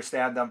trying to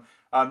understand them.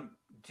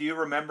 Do you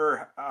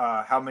remember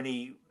how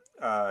many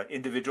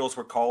individuals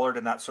were collared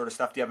and that sort of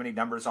stuff? Do you have any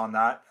numbers on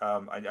that?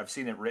 I've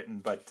seen it written,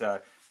 but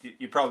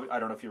you probably, I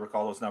don't know if you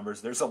recall those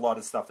numbers. There's a lot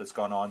of stuff that's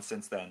gone on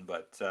since then,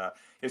 but it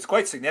was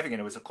quite significant.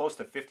 It was close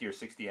to 50 or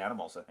 60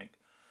 animals, I think.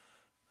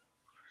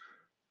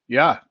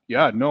 Yeah,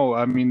 no,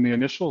 I mean, the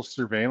initial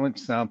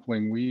surveillance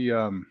sampling,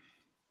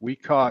 we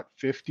caught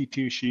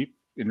 52 sheep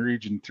in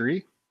Region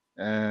 3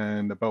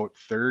 and about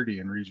 30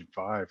 in Region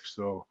 5.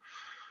 So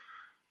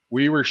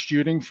we were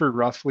shooting for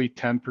roughly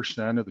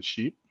 10% of the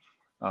sheep.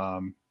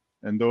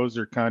 And those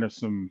are kind of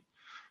some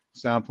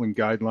sampling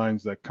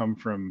guidelines that come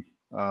from,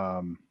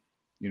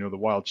 the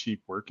Wild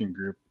Sheep Working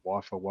Group,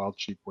 WAFA Wild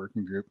Sheep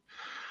Working Group.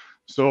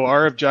 So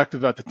our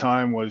objective at the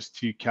time was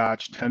to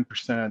catch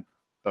 10%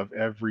 of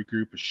every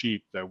group of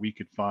sheep that we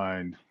could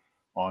find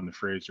on the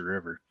Fraser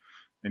River.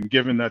 And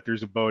given that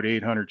there's about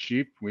 800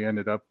 sheep, we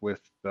ended up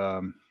with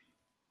about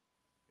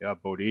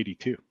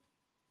 82.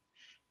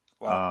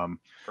 Wow,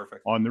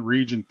 perfect. On the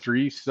Region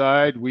 3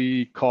 side,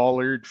 we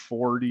collared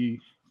 40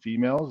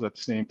 females at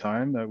the same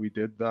time that we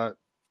did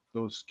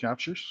those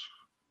captures.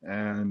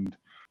 And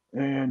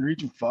in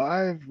Region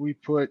 5, we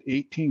put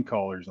 18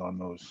 collars on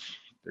those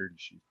 30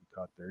 sheep we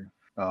caught there.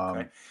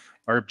 Okay.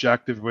 Our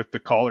objective with the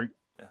collaring,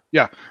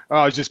 I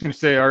was just going to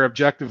say our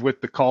objective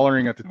with the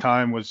collaring at the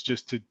time was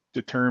just to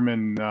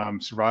determine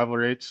survival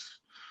rates,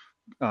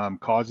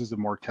 causes of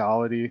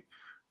mortality,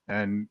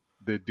 and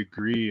the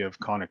degree of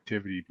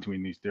connectivity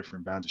between these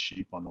different bands of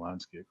sheep on the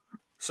landscape.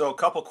 So a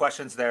couple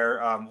questions there.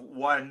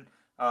 One,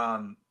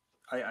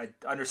 I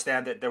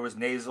understand that there was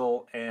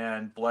nasal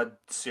and blood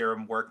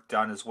serum work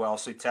done as well,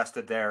 so you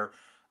tested there.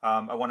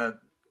 I want to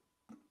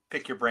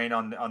pick your brain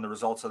on the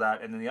results of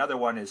that. And then the other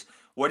one is,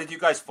 what did you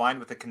guys find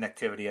with the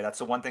connectivity? That's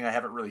the one thing I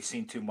haven't really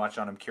seen too much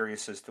on. I'm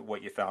curious as to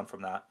what you found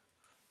from that.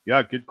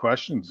 Yeah, good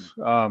questions.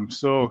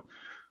 So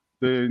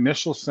the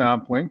initial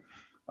sampling,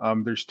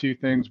 there's 2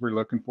 things we're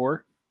looking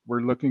for.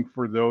 We're looking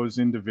for those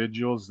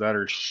individuals that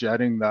are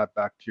shedding that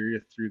bacteria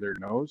through their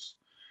nose.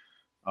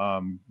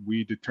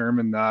 We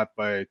determined that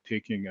by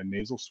taking a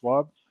nasal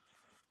swab,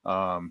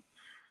 and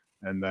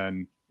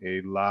then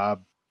a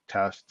lab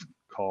test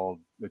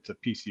it's a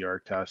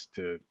PCR test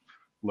to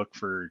look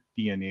for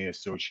DNA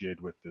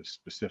associated with the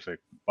specific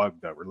bug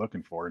that we're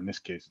looking for. In this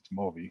case, it's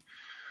Movi.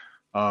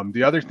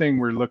 The other thing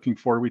we're looking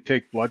for, we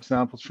take blood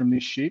samples from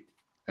these sheep,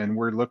 and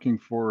we're looking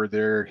for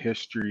their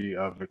history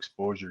of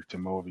exposure to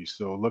MOVI.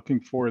 So looking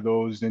for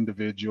those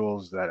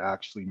individuals that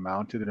actually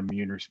mounted an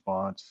immune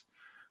response,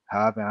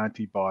 have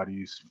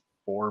antibodies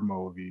for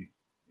MOVI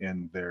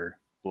in their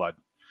blood.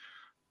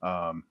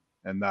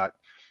 And that,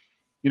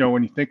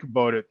 when you think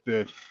about it,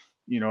 if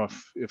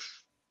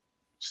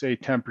say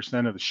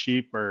 10% of the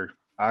sheep are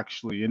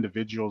actually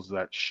individuals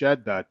that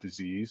shed that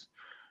disease,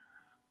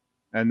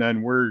 and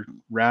then we're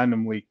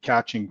randomly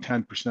catching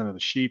 10% of the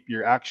sheep,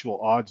 your actual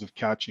odds of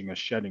catching a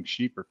shedding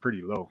sheep are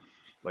pretty low,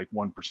 like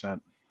 1%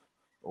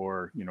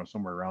 or,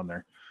 somewhere around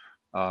there.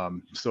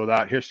 So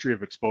that history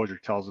of exposure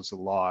tells us a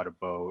lot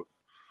about,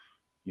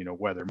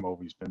 whether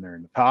MOVI's been there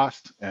in the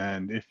past.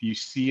 And if you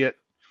see it,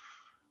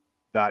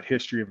 that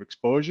history of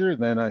exposure,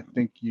 then I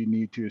think you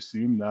need to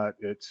assume that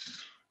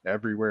it's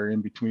everywhere in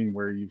between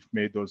where you've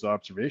made those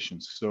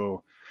observations.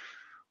 So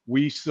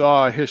we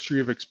saw a history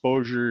of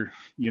exposure,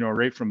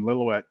 right from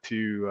Lillooet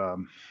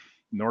to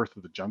north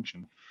of the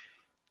junction.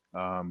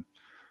 The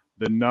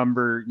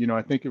number,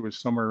 I think it was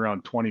somewhere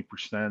around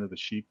 20% of the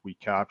sheep we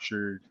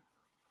captured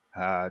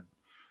had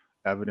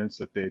evidence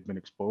that they had been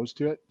exposed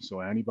to it,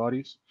 so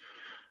antibodies.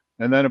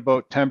 And then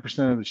about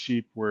 10% of the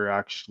sheep were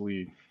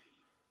actually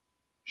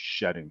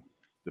shedding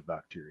the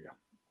bacteria.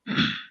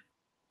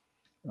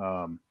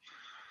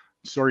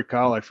 Sorry,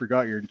 Kyle, I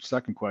forgot your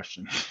second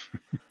question.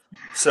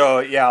 So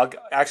yeah,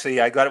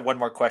 I got one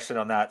more question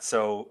on that.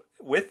 So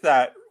with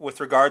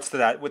regards to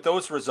that, with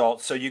those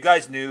results, so you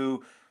guys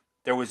knew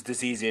there was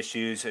disease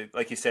issues.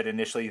 Like you said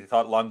initially, you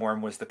thought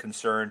lungworm was the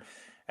concern,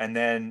 and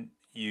then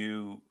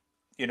we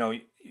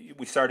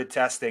started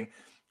testing.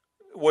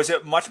 Was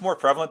it much more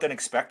prevalent than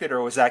expected,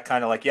 or was that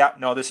kind of like, yeah,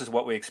 no, this is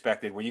what we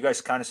expected? Were you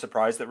guys kind of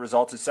surprised at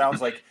results? It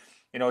sounds like,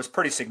 it's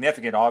pretty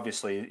significant,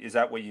 obviously. Is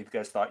that what you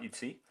guys thought you'd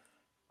see?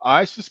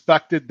 I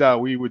suspected that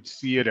we would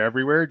see it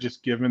everywhere,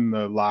 just given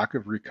the lack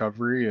of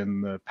recovery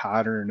and the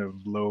pattern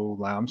of low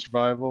lamb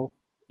survival.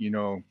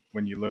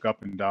 When you look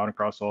up and down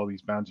across all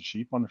these bands of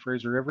sheep on the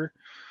Fraser River.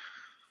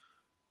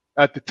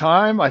 At the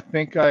time, I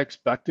think I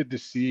expected to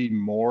see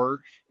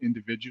more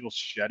individuals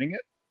shedding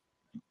it,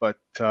 but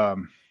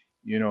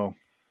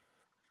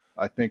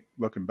I think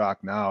looking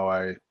back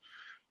now,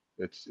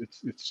 it's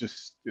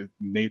just the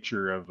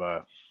nature of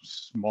a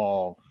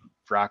small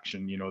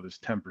fraction, this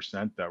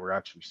 10% that we're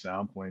actually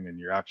sampling, and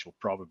your actual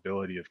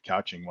probability of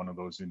catching one of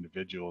those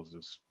individuals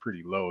is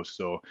pretty low.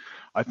 So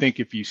I think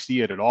if you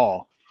see it at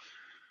all,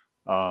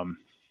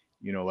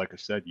 like I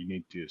said, you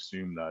need to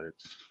assume that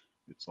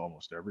it's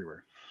almost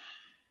everywhere.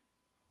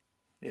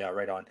 Yeah,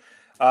 right on.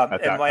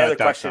 And my other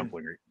question,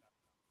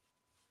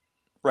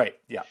 right?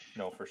 Yeah,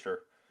 no, for sure.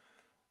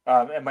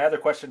 And my other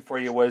question for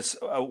you was,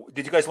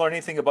 did you guys learn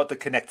anything about the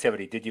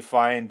connectivity? Did you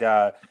find,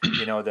 that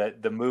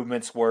the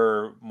movements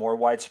were more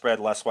widespread,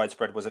 less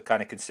widespread? Was it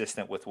kind of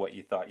consistent with what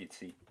you thought you'd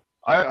see?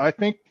 I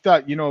think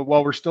that,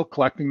 while we're still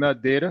collecting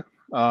that data,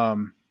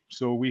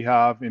 so we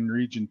have in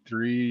Region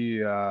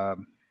 3, what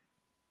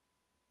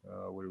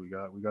do we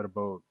got? We got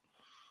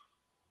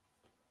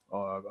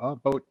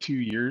about 2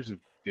 years of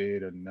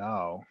data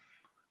now.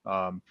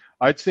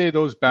 I'd say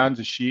those bands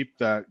of sheep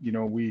that,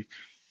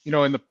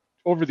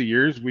 over the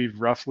years, we've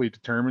roughly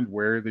determined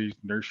where these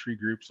nursery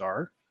groups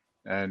are,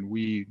 and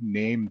we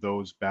name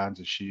those bands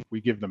of sheep. We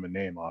give them a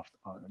name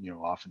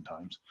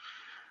oftentimes.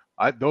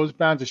 Those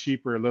bands of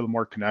sheep are a little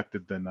more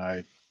connected than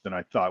I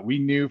thought. We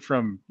knew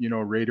from,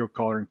 radio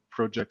collaring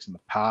projects in the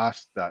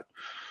past that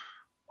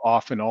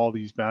often all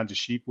these bands of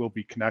sheep will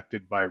be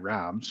connected by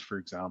rams, for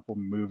example,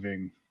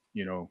 moving,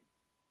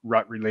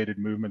 rut-related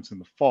movements in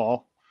the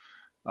fall.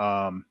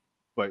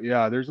 But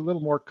yeah, there's a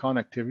little more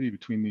connectivity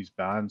between these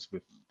bands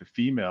with the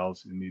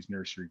females in these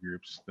nursery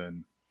groups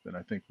than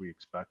I think we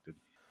expected.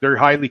 They're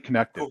highly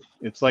connected. Cool.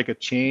 It's like a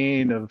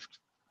chain of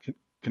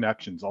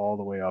connections all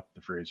the way up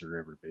the Fraser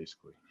River,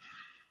 basically.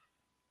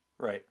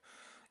 Right.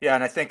 Yeah,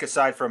 and I think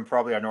aside from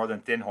probably our northern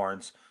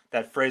thinhorns,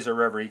 that Fraser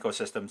River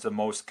ecosystem is the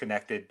most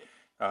connected,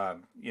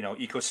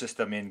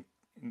 ecosystem in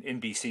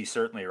BC,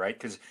 certainly, right?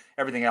 Because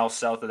everything else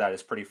south of that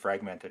is pretty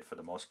fragmented for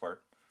the most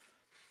part.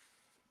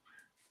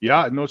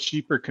 Yeah, and those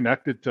sheep are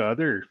connected to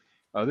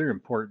other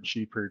important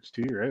sheep herds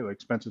too, right? Like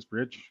Spence's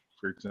Bridge,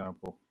 for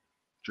example.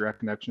 Direct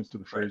connections to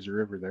the Fraser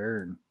River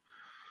there. And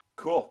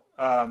cool.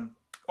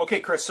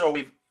 Okay, Chris. So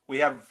we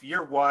have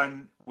year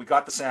one. We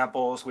got the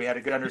samples. We had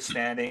a good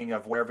understanding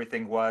of where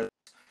everything was.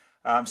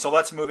 So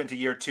let's move into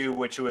year two,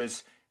 which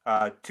was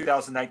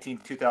 2019,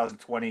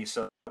 2020.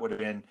 So that would have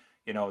been,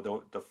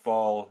 the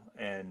fall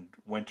and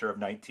winter of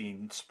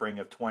 19, spring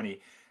of 20.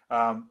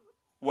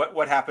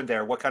 What happened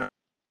there? What kind of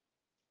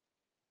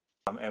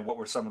and what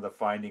were some of the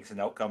findings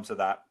and outcomes of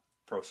that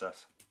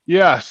process?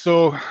 Yeah,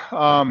 so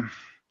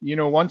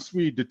once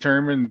we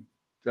determined,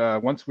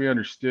 once we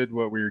understood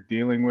what we were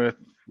dealing with,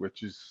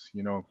 which is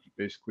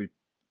basically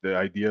the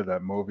idea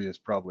that MOVI is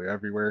probably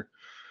everywhere.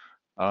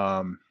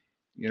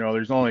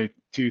 There's only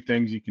two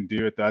things you can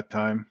do at that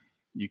time.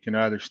 You can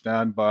either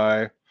stand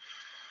by,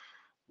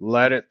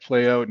 let it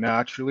play out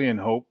naturally, and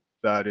hope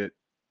that it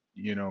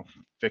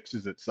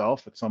fixes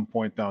itself at some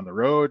point down the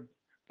road.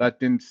 that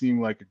didn't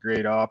seem like a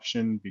great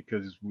option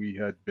because we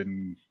had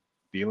been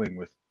dealing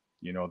with,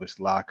 this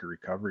lack of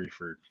recovery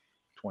for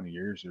 20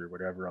 years or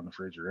whatever on the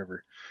Fraser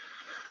River.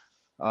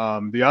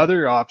 The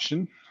other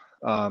option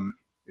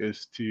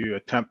is to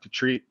attempt to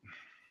treat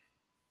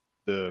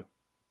the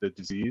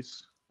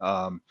disease.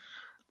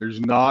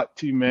 There's not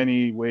too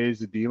many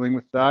ways of dealing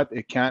with that.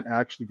 It can't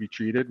actually be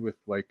treated with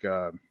with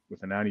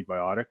an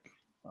antibiotic,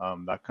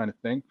 that kind of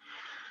thing.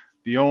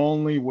 The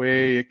only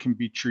way it can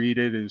be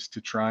treated is to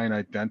try and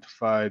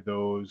identify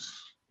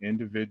those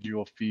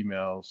individual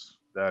females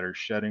that are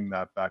shedding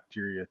that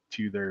bacteria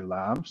to their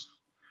lambs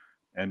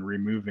and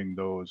removing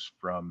those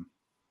from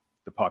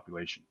the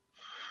population.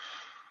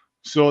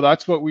 So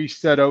that's what we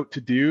set out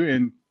to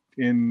do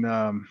in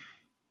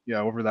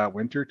over that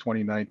winter,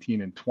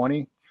 2019 and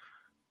 20,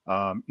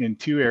 in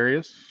two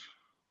areas.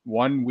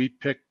 One, we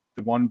picked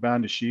the one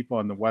band of sheep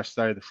on the west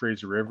side of the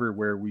Fraser River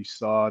where we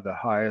saw the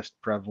highest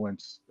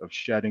prevalence of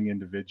shedding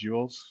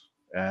individuals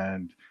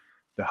and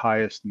the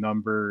highest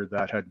number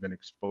that had been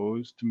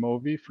exposed to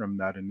MOVI from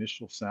that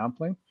initial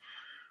sampling,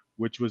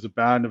 which was a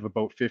band of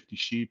about 50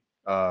 sheep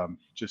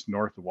just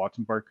north of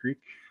Watson Bar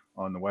Creek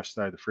on the west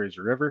side of the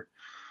Fraser River.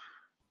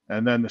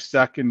 And then the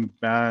second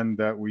band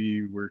that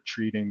we were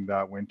treating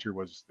that winter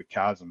was the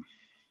Chasm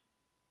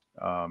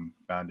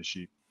band of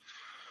sheep.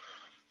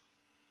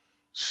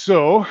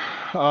 So,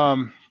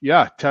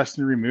 test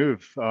and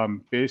remove,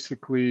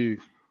 basically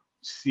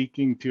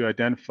seeking to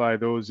identify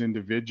those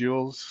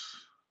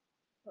individuals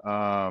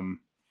that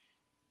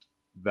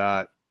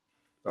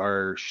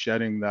are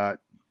shedding that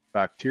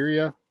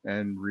bacteria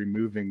and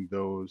removing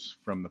those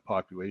from the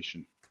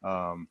population.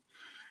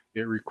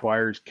 It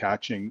requires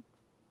catching,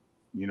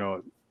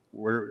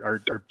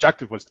 our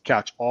objective was to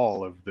catch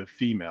all of the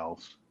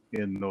females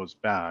in those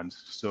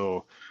bands.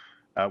 So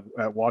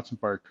at Watson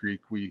Bar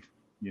Creek, we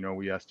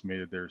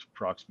estimated there's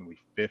approximately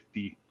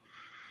 50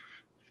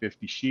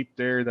 sheep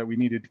there that we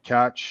needed to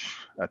catch.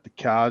 At the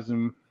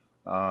Chasm,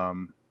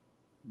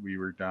 we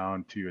were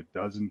down to a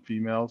dozen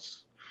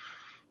females.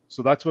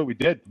 So that's what we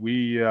did.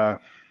 We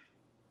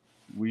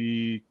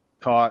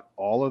caught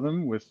all of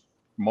them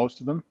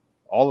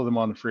all of them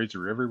on the Fraser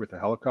River with a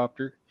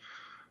helicopter.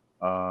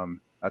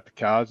 At the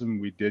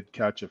Chasm, we did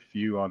catch a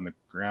few on the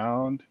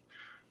ground,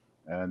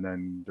 and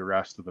then the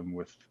rest of them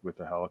with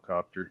a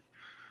helicopter.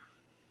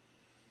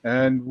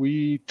 And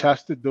we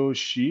tested those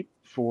sheep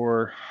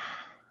for,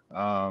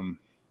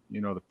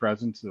 the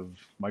presence of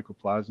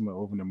Mycoplasma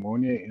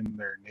ovipneumonia in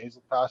their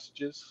nasal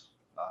passages.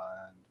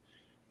 And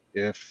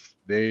if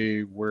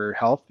they were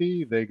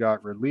healthy, they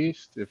got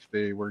released. If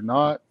they were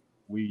not,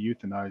 we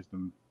euthanized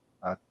them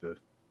at the,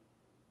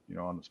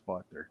 on the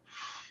spot there.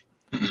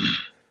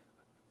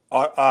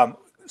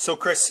 So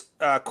Chris,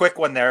 quick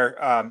one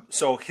there.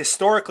 So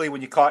historically,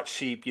 when you caught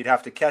sheep, you'd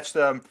have to catch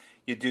them.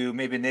 You'd do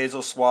maybe a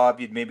nasal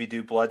swab. You'd maybe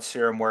do blood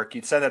serum work.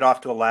 You'd send it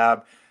off to a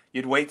lab.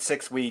 You'd wait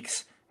 6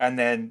 weeks, and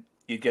then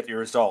you'd get your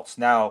results.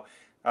 Now,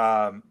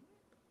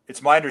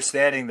 it's my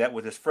understanding that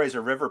with this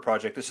Fraser River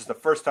project, this is the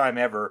first time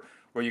ever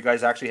where you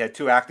guys actually had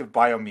 2 active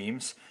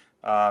biomemes,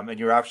 and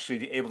you're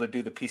actually able to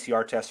do the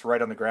PCR test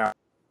right on the ground.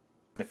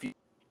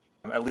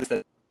 At least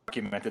that's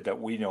documented that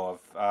we know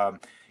of.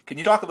 Can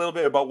you talk a little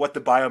bit about what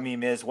the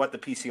biomeme is, what the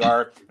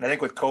PCR, and I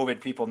think with COVID,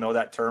 people know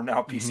that term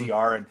now,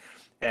 PCR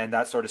and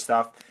that sort of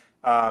stuff.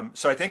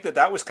 So I think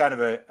that was kind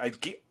of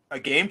a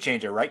game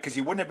changer, right? Because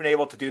you wouldn't have been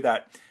able to do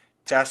that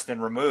test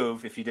and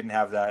remove if you didn't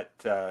have that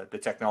the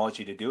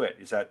technology to do it.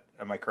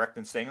 Am I correct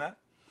in saying that?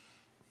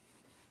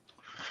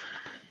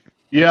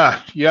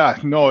 Yeah,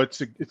 no,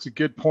 it's a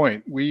good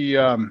point. We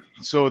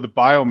so the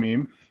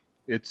biomeme,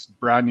 it's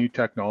brand new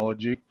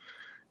technology.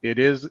 It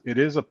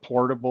is a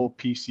portable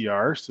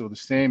PCR, so the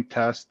same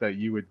test that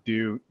you would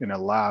do in a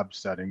lab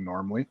setting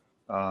normally,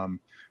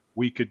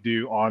 we could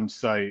do on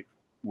site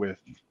with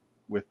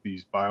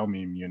these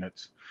biomeme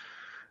units.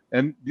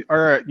 And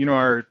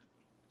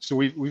so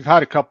we've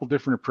had a couple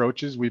different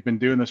approaches. We've been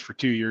doing this for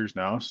 2 years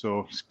now.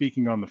 So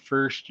speaking on the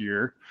first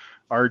year,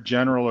 our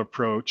general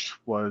approach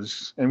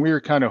was, and we were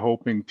kind of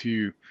hoping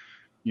to,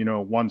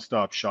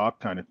 one-stop shop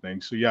kind of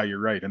thing. So yeah, you're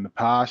right. In the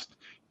past,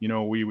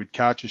 we would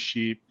catch a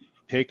sheep,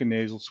 take a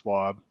nasal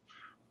swab,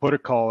 put a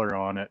collar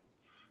on it,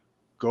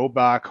 go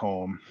back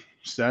home,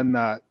 send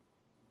that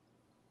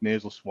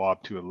nasal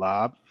swab to a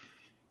lab,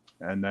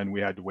 and then we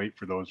had to wait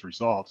for those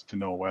results to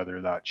know whether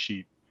that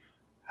sheep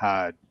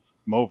had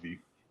MOVI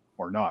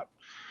or not.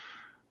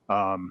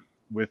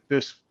 With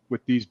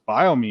these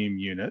biomeme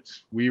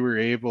units, we were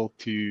able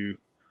to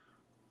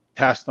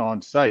test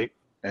on site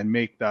and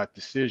make that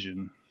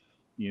decision,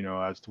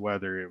 as to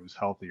whether it was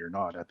healthy or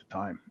not at the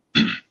time.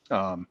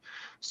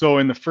 So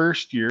in the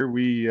first year,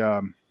 we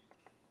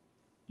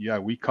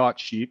caught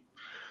sheep.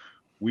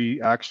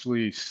 We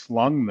actually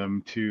slung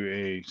them to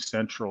a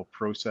central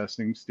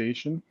processing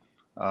station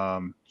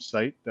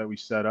site that we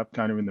set up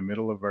kind of in the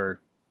middle of our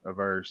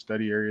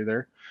study area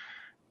there,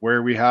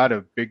 where we had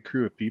a big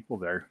crew of people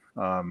there.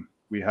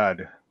 We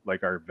had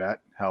like our vet,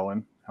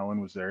 Helen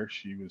was there.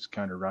 She was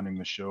kind of running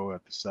the show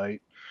at the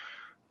site.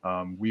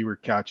 We were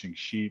catching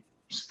sheep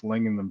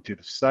slinging them to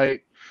the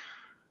site.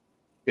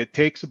 It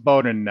takes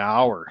about an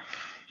hour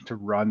to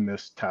run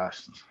this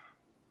test,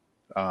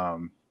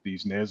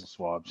 these nasal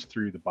swabs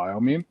through the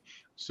biomeme.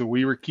 So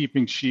we were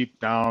keeping sheep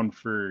down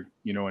for,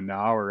 an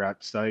hour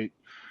at site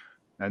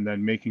and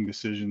then making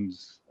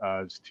decisions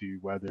as to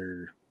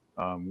whether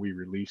we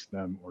release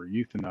them or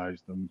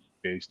euthanize them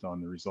based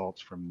on the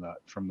results from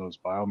those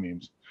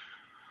biomemes.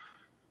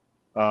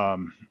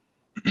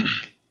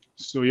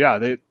 So we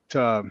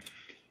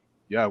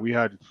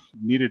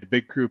needed a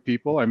big crew of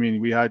people. I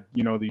mean, we had,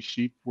 these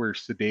sheep were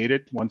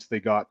sedated once they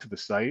got to the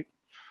site,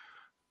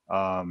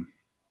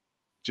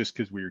 just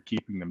because we were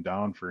keeping them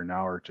down for an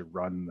hour to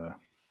run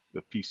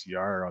the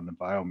PCR on the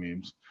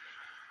biomemes.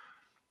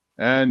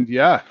 And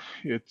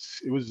it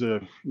was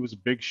a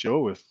big show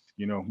with,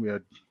 we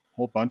had a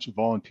whole bunch of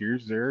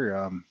volunteers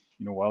there,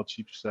 Wild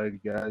Sheep Society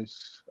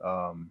guys,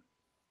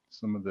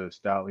 some of the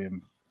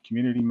Statlium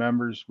community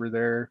members were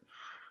there.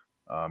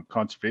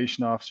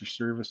 Conservation Officer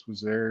Service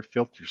was there.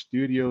 Filter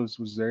Studios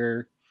was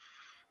there.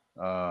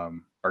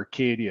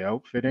 Arcadia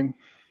Outfitting.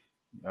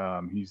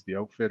 He's the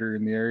outfitter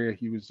in the area.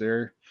 He was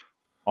there.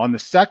 On the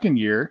second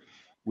year,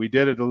 we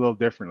did it a little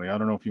differently. I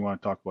don't know if you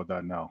want to talk about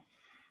that now.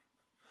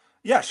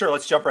 Yeah, sure.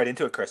 Let's jump right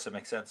into it, Chris. That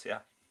makes sense. Yeah.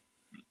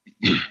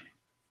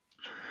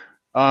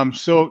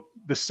 So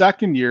the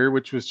second year,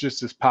 which was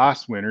just this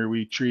past winter,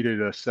 we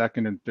treated a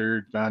second and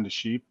third band of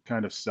sheep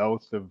kind of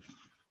south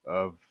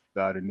of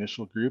that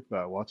initial group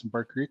at Watson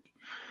Park Creek.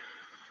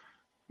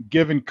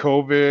 Given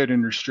COVID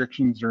and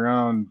restrictions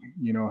around,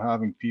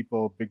 having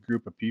big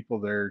group of people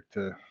there,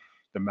 to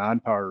the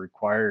manpower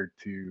required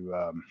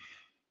to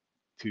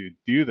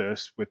do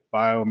this with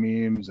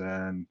biomemes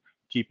and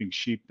keeping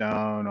sheep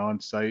down on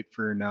site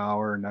for an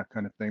hour and that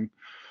kind of thing.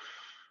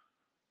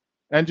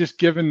 And just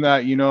given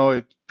that,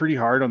 it's pretty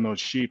hard on those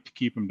sheep to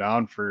keep them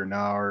down for an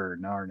hour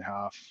and a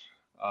half,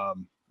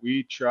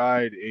 we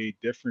tried a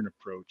different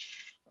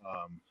approach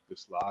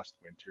this last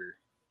winter,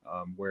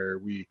 where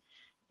we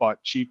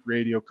bought cheap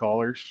radio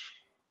collars,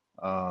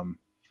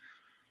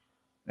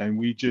 and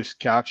we just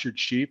captured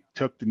sheep,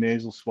 took the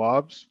nasal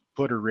swabs,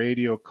 put a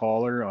radio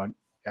collar on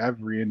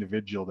every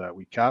individual that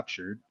we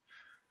captured,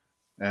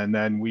 and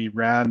then we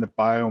ran the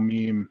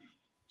biomeme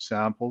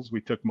samples.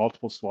 We took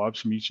multiple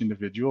swabs from each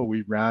individual.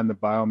 We ran the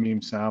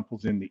biomeme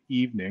samples in the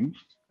evening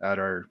at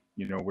our,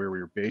 where we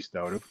were based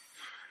out of,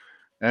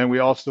 and we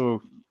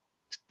also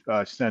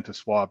sent a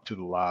swab to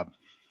the lab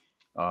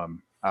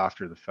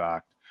after the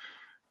fact.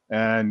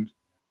 And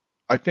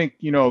I think,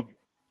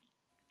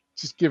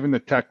 just given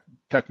the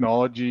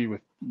technology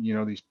with,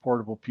 these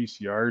portable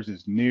PCRs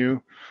is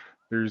new,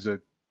 there's a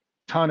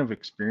ton of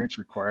experience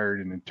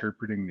required in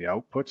interpreting the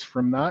outputs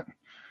from that.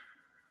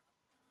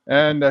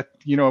 And that,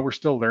 we're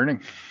still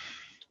learning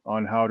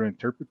on how to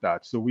interpret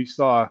that. So we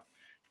saw,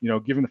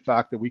 given the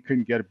fact that we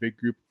couldn't get a big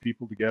group of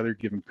people together,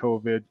 given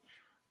COVID,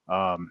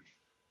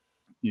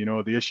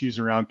 the issues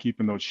around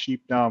keeping those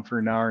sheep down for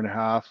an hour and a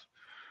half,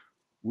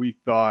 we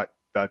thought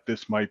that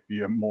this might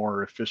be a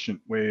more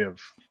efficient way of,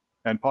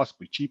 and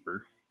possibly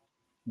cheaper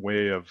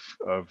way of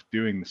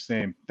doing the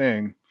same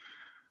thing,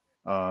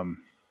 and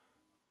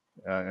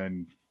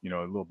a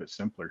little bit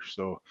simpler.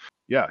 So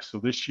so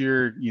this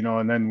year,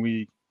 and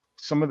then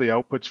some of the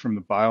outputs from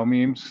the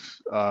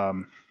biomemes,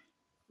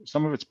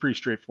 some of it's pretty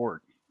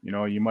straightforward.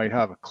 You might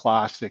have a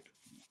classic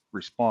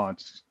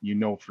response,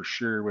 for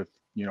sure with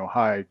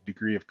high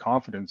degree of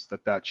confidence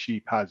that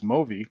sheep has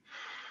MOVI.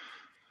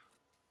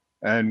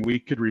 And we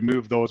could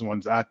remove those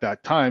ones at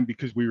that time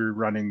because we were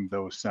running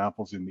those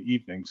samples in the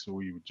evening. So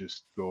we would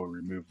just go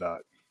remove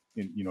that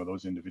in,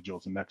 those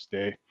individuals the next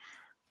day.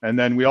 And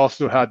then we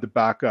also had the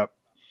backup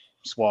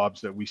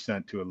swabs that we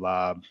sent to a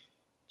lab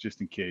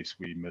just in case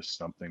we missed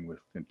something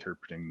with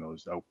interpreting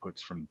those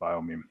outputs from the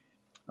biomeme.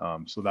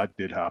 So that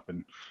did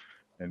happen.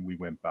 And we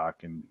went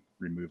back and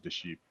removed the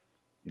sheep,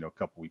 a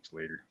couple weeks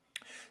later.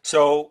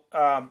 So,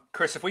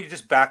 Chris, if we could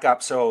just back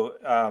up. So,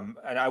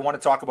 and I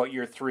want to talk about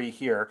year 3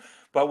 here,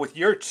 but with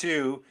year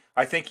 2,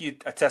 I think you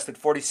tested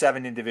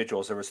 47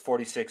 individuals. There was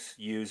 46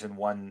 ewes and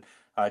 1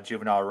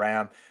 juvenile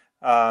ram.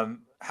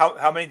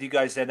 How many do you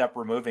guys end up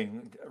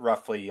removing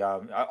roughly?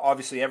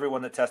 Obviously,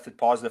 everyone that tested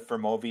positive for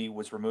MOVI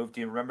was removed.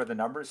 Do you remember the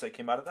numbers that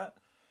came out of that?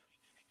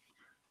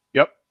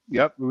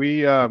 Yep.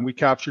 We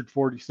captured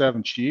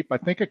 47 sheep. I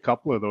think a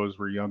couple of those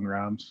were young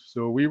rams.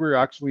 So we were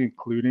actually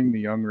including the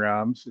young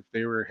rams if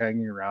they were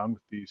hanging around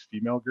with these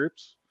female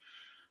groups.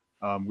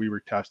 We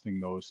were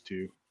testing those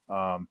too.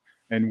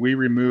 And we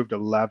removed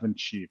 11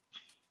 sheep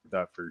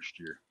that first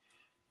year.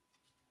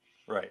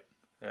 Right.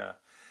 Yeah.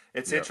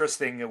 It's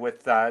interesting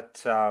with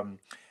that.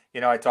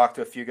 I talked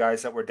to a few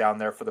guys that were down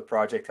there for the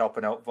project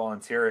helping out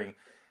volunteering,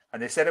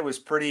 and they said it was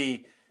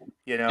pretty,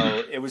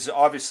 it was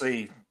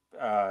obviously,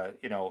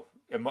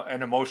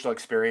 an emotional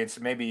experience.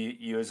 Maybe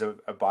you as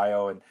a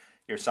bio and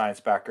your science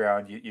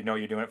background, you're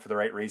doing it for the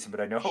right reason.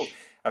 But I know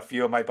a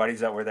few of my buddies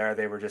that were there,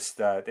 they were just,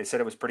 they said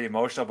it was pretty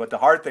emotional. But the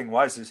hard thing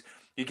is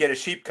you get a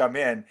sheep come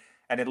in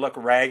and it looked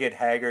ragged,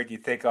 haggard. You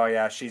think, oh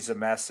yeah, she's a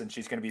mess and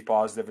she's going to be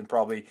positive and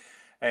probably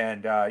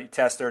and you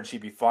test her and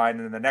she'd be fine.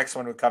 And then the next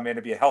one would come in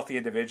to be a healthy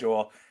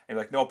individual, and you're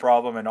like, no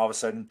problem. And all of a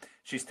sudden,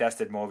 she's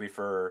tested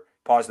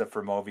positive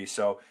for Movi.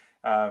 So,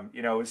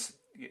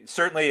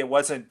 certainly it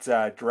wasn't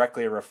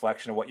directly a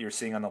reflection of what you're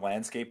seeing on the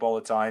landscape all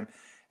the time.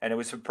 And it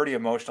was a pretty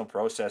emotional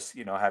process,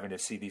 having to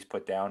see these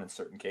put down in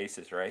certain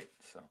cases, right?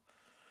 So.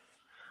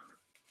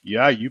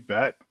 Yeah, you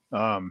bet.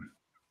 I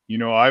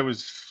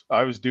was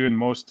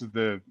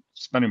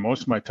spending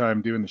most of my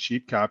time doing the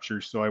sheep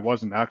capture, so I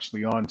wasn't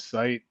actually on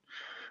site.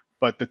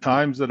 But the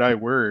times that I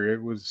were,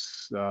 it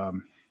was,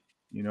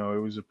 it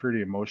was a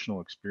pretty emotional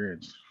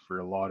experience for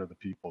a lot of the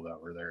people that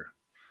were there.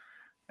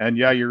 And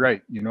yeah, you're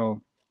right.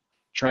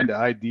 Trying to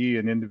ID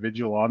an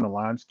individual on the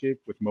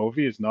landscape with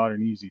Movi is not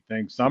an easy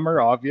thing. Some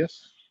are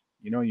obvious.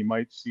 You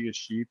might see a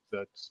sheep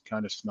that's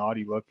kind of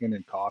snotty looking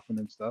and coughing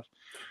and stuff,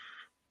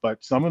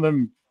 but some of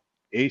them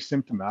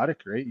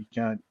asymptomatic, right?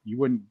 You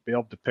wouldn't be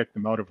able to pick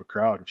them out of a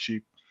crowd of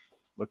sheep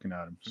looking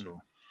at them.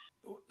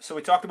 So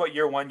we talked about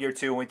year 1, year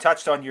 2, and we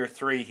touched on year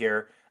 3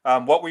 here.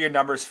 What were your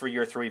numbers for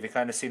year 3? We've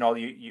kind of seen all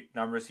the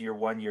numbers year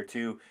 1, year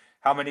 2.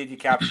 How many did you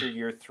capture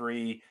year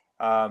 3?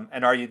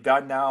 And are you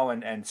done now?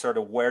 And sort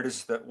of where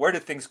do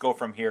things go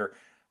from here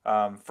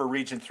for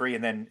Region 3?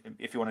 And then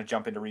if you want to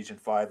jump into Region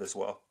 5 as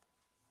well.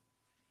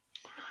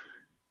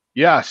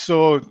 Yeah,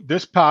 so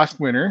this past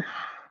winter,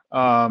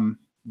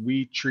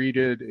 we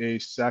treated a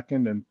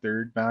second and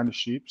third band of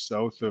sheep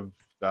south of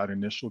that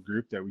initial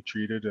group that we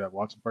treated at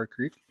Watson Park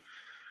Creek.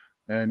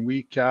 And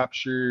we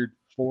captured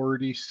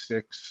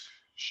 46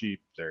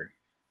 sheep there,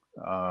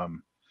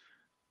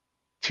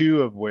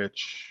 2 of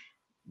which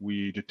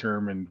we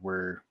determined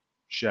were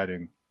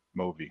shedding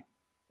Movi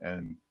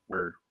and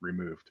were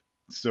removed.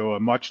 So a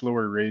much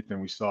lower rate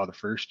than we saw the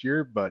first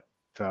year, but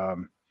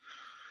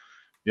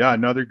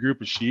another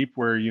group of sheep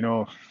where,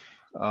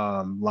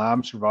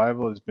 lamb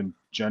survival has been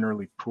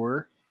generally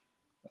poor.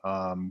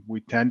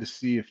 We tend to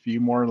see a few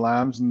more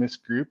lambs in this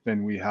group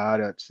than we had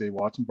at, say,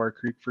 Watson Bar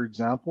Creek, for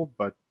example.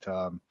 But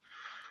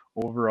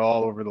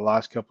overall, over the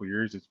last couple of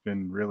years, it's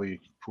been really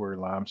poor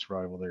lamb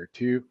survival there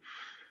too.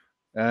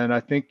 And I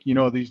think,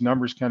 these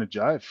numbers kind of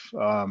jive.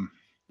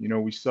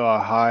 We saw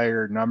a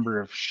higher number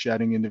of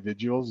shedding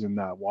individuals in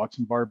that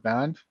Watson Bar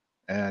band.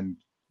 And,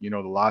 the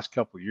last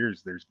couple of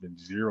years, there's been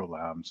 0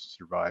 lambs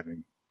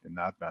surviving in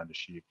that band of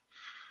sheep.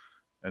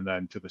 And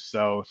then to the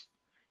south,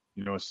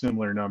 a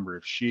similar number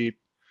of sheep,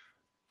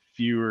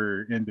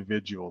 fewer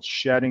individuals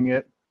shedding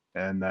it.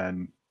 And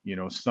then,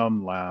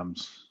 some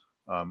lambs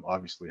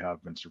obviously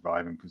have been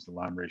surviving because the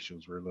lamb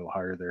ratios were a little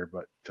higher there.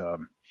 But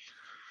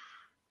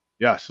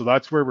so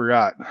that's where we're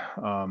at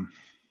on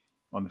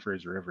the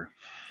Fraser River.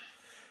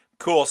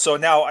 Cool. So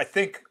now I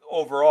think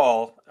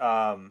overall,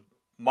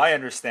 my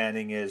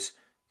understanding is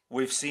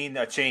we've seen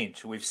a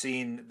change. We've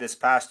seen this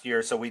past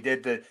year. So we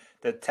did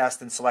the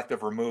test and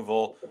selective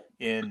removal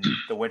in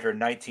the winter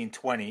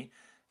 1920.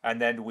 And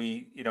then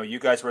you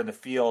guys were in the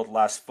field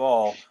last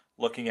fall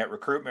looking at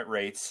recruitment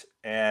rates,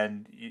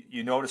 and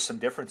you noticed some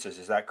differences.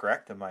 Is that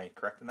correct? Am I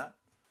correct in that?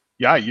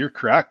 Yeah, you're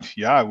correct.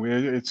 Yeah,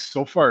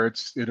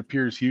 it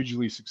appears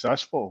hugely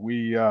successful.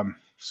 We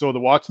so the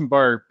Watson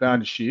Bar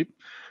band of sheep,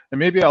 and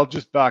maybe I'll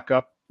just back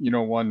up,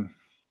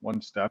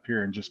 one step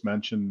here and just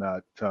mention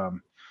that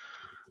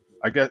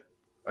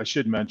I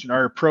should mention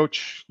our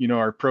approach.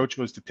 Our approach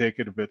was to take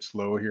it a bit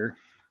slow here.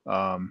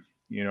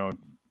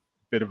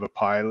 Bit of a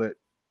pilot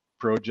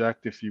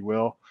project, if you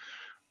will,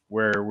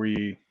 where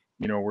we're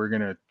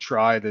going to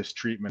try this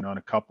treatment on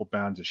a couple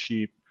bands of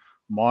sheep,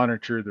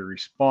 monitor the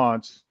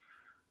response,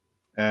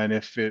 and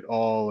if it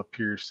all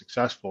appears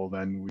successful,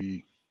 then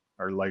we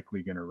are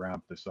likely going to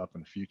ramp this up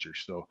in the future.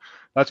 So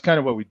that's kind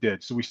of what we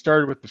did. So we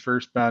started with the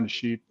first band of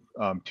sheep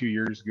 2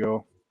 years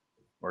ago,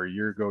 or a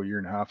year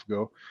and a half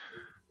ago.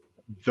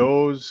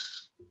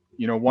 Those,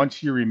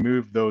 once you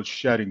remove those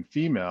shedding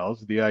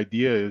females, the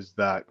idea is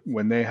that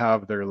when they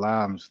have their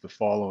lambs the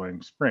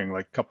following spring,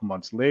 like a couple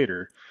months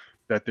later,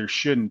 that there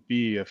shouldn't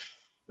be a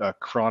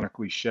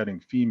chronically shedding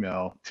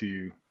female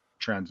to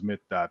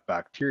transmit that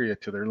bacteria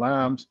to their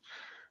lambs,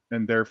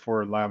 and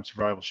therefore lamb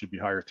survival should be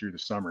higher through the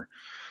summer.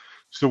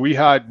 So we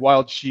had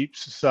Wild Sheep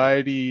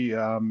Society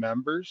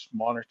members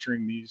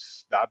monitoring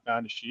that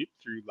band of sheep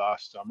through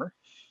last summer.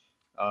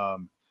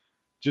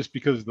 Just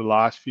because the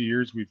last few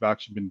years we've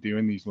actually been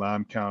doing these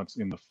lamb counts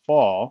in the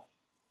fall,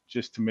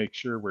 just to make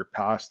sure we're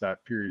past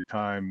that period of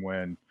time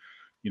when,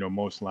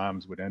 most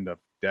lambs would end up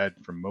dead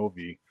from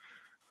Movi.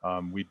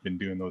 We'd been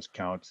doing those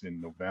counts in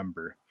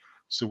November.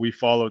 So we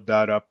followed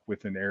that up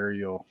with an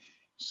aerial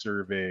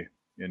survey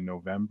in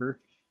November.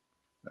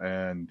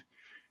 And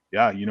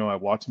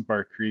at Watson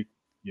Bar Creek,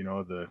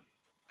 the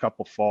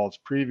couple falls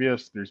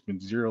previous, there's been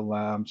 0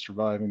 lambs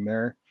surviving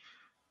there.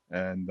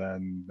 And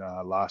then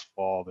last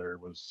fall, there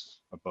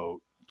was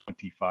about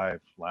 25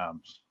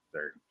 lambs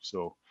there.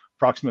 So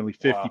approximately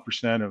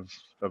 50% of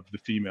the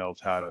females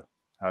had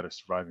a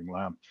surviving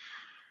lamb.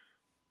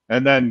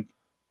 And then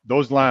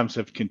those lambs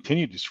have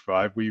continued to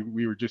survive.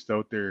 We were just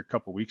out there a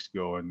couple of weeks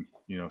ago and,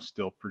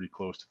 still pretty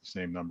close to the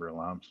same number of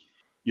lambs.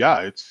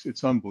 Yeah,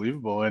 it's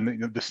unbelievable,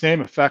 and the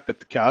same effect at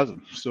the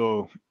chasm.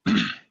 So,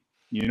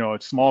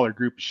 it's smaller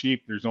group of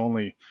sheep.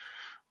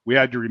 We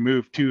had to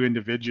remove 2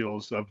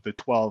 individuals of the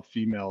 12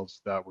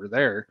 females that were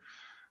there,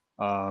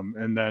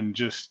 and then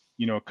just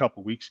a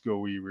couple weeks ago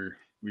we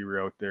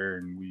were out there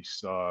and we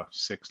saw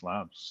 6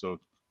 lambs. So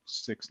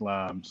 6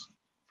 lambs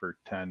for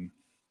 10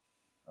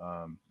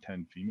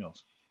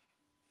 females.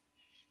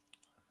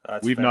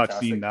 That's We've not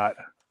seen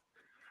fantastic.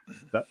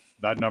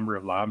 that number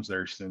of lambs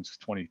there since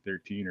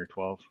 2013 or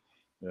 12.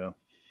 Yeah.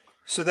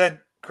 So then,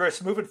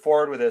 Chris, moving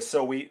forward with this,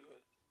 so we,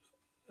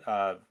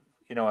 uh,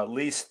 at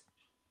least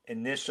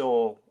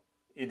initial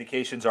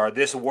indications are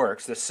this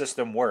works, this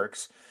system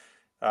works.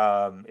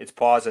 It's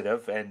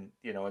positive, and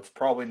it's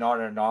probably not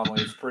an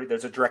anomaly.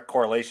 There's a direct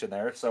correlation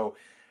there. So,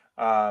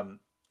 um,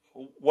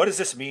 what does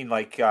this mean?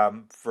 Like,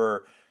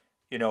 for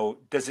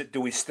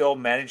do we still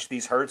manage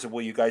these herds?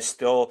 Will you guys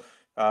still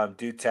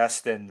do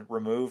test and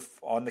remove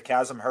on the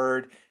chasm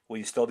herd? Will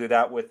you still do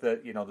that with the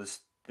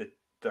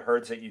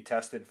herds that you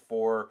tested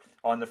for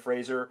on the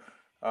Fraser?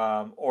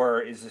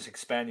 Or is this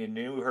expanding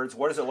new herds?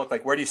 What does it look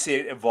like? Where do you see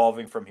it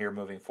evolving from here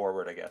moving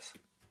forward, I guess?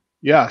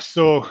 Yeah.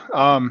 So,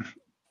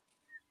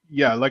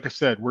 yeah, like I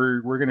said,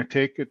 we're gonna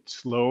take it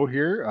slow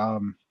here.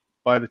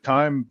 By the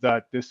time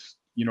that this,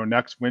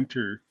 next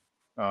winter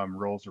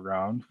rolls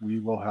around, we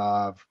will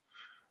have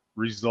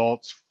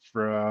results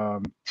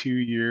from 2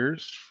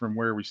 years from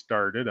where we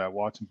started at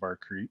Watson Bar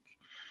Creek.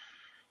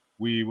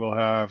 We will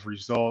have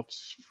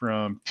results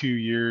from 2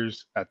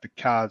 years at the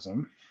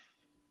chasm,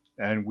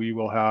 and we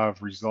will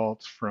have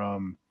results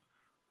from,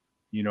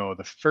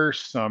 the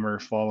first summer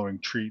following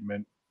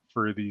treatment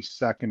for the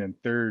second and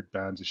third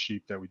bands of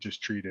sheep that we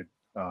just treated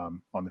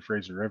on the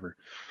Fraser River.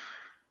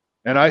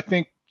 And I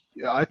think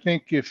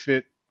if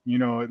it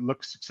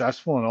looks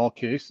successful in all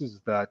cases,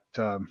 that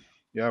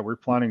yeah, we're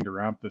planning to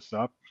ramp this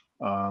up.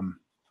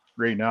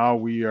 Right now,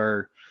 we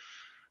are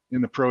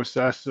in the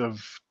process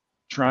of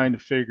trying to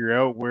figure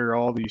out where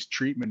all these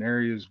treatment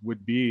areas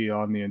would be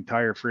on the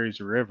entire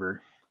Fraser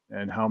River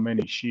and how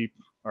many sheep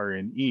are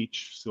in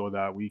each, so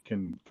that we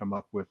can come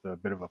up with a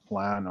bit of a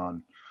plan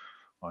on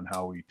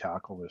how we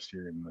tackle this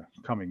here in the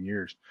coming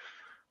years.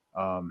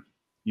 Um,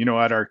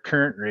 at our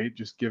current rate,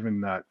 just given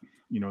that,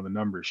 the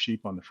number of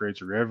sheep on the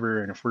Fraser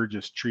River, and if we're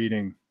just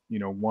treating,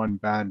 one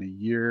band a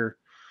year,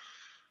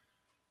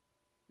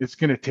 it's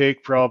going to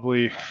take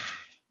probably,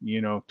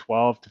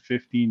 12 to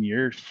 15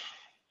 years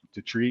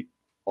to treat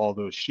all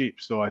those sheep.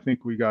 So I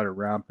think we got to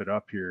ramp it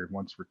up here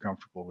once we're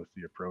comfortable with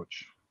the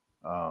approach,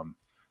 um,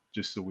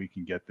 just so we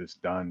can get this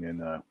done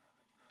in a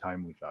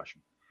timely fashion.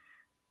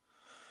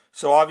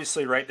 So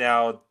obviously, right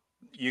now,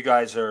 you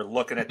guys are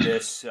looking at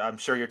this. I'm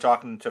sure you're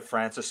talking to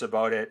Francis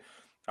about it.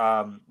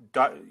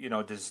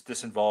 Does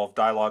this involve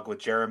dialogue with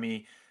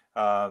Jeremy?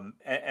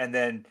 And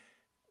then,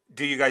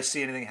 do you guys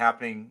see anything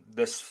happening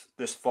this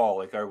fall?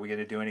 Like, are we going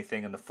to do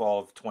anything in the fall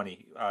of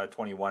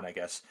 2021? I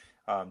guess.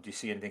 Do you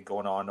see anything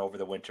going on over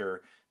the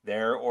winter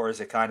there, or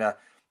is it kind of,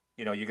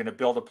 you're going to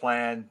build a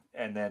plan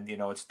and then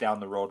it's down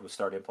the road we'll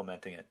start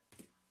implementing it?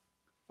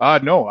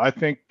 No, I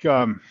think,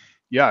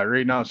 yeah,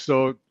 right now.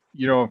 So,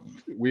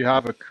 we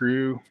have a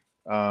crew,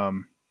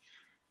 um,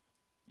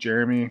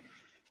 Jeremy,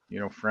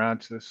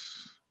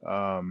 Francis,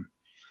 um,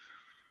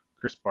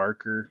 Chris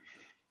Barker,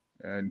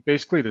 and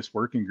basically this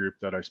working group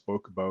that I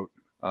spoke about,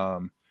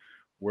 um,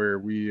 where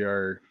we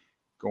are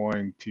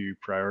going to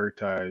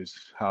prioritize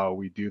how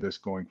we do this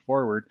going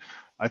forward.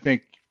 I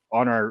think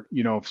on our,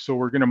 so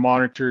we're going to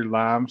monitor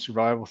lamb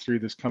survival through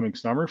this coming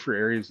summer for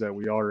areas that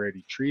we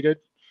already treated.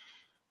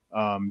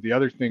 The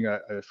other thing I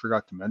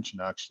forgot to mention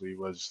actually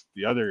was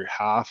the other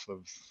half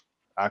of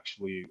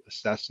actually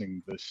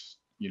assessing this,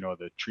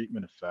 the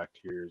treatment effect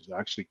here is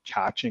actually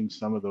catching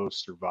some of those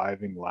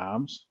surviving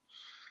lambs,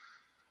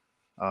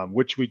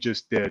 which we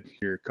just did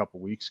here a couple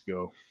weeks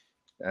ago,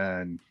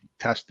 and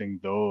testing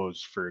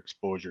those for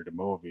exposure to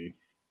Movi.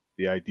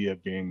 The idea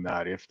being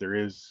that if there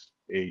is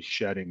a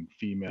shedding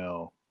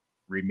female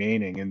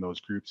remaining in those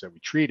groups that we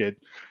treated,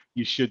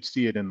 you should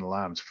see it in the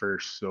lambs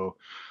first. So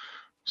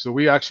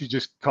we actually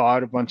just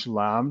caught a bunch of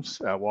lambs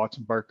at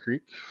Watson Bar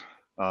Creek,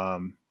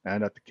 and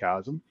at the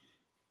chasm,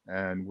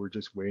 and we're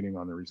just waiting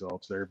on the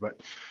results there. But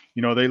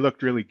they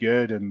looked really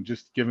good, and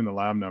just given the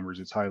lamb numbers,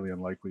 it's highly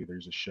unlikely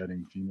there's a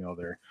shedding female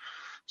there.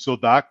 So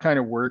that kind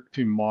of work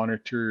to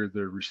monitor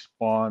the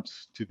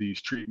response to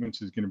these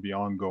treatments is going to be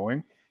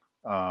ongoing.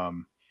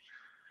 Um,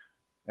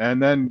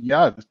 and then,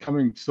 yeah, it's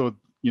coming. So,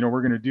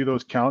 we're going to do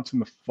those counts in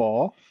the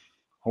fall.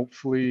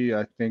 Hopefully,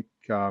 I think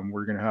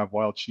we're going to have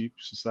Wild Sheep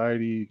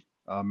Society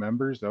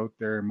members out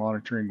there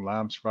monitoring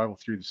lamb survival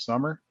through the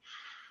summer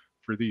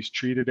for these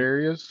treated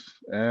areas.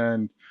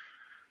 And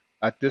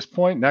at this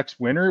point, next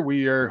winter,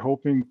 we are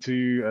hoping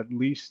to at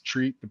least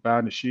treat the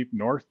band of sheep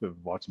north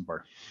of Watson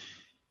Bar.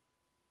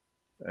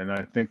 And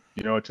I think,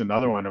 it's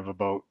another one of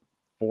about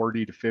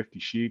 40 to 50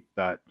 sheep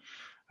that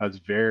has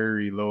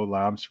very low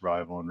lamb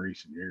survival in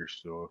recent years.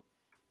 So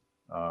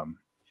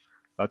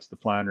that's the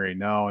plan right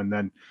now. And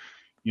then,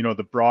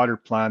 the broader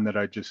plan that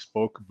I just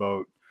spoke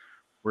about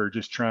we're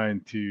just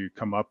trying to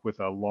come up with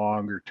a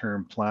longer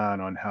term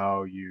plan on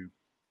how you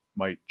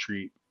might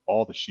treat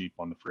all the sheep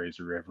on the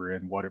Fraser River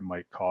and what it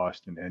might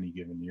cost in any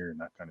given year and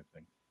that kind of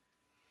thing.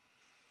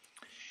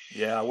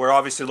 Yeah, we're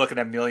obviously looking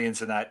at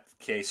millions in that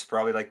case.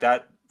 Probably like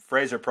that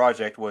Fraser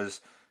project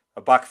was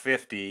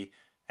 $150,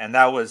 and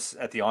that was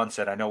at the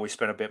onset. I know we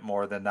spent a bit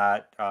more than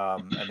that,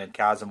 and then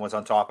Chasm was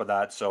on top of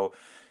that. So,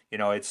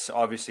 it's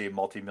obviously a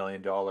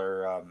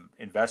multi-million-dollar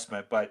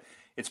investment, but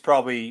it's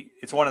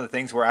one of the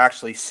things we're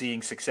actually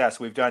seeing success.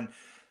 We've done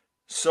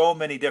so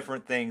many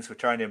different things. We're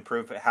trying to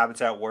improve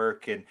habitat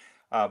work, and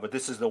but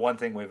this is the one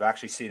thing we've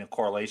actually seen a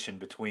correlation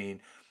between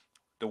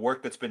the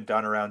work that's been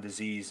done around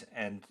disease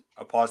and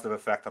a positive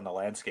effect on the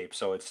landscape.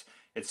 So it's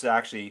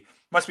actually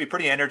must be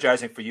pretty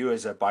energizing for you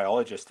as a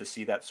biologist to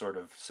see that sort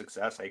of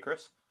success, hey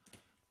Chris?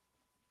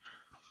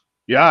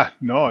 Yeah,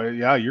 no,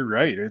 yeah, you're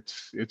right.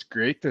 It's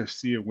great to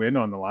see a win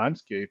on the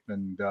landscape,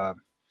 and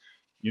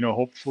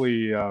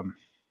hopefully,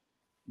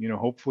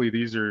 hopefully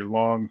these are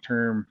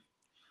long-term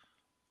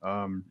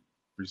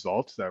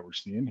results that we're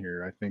seeing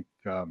here. I think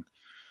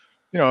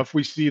if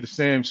we see the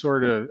same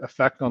sort of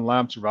effect on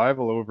lamb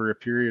survival over a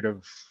period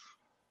of,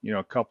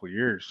 a couple of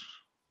years,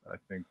 I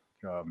think,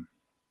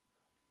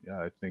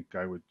 I think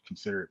I would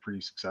consider it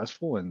pretty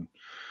successful. And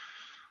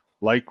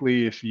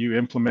likely, if you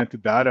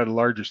implemented that at a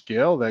larger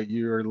scale, that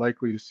you are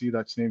likely to see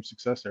that same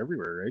success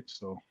everywhere, right?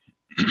 So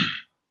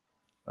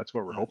that's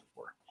what we're hoping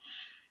for.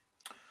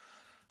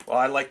 Well,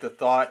 I like the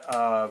thought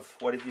of,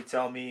 what did you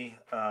tell me?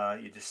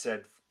 You just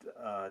said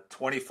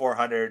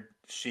 2,400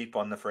 sheep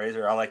on the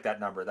Fraser. I like that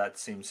number. That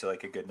seems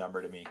like a good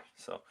number to me.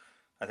 So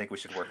I think we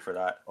should work for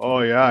that.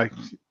 Oh yeah.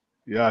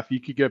 Yeah. If you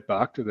could get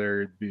back to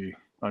there, it'd be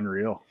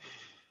unreal.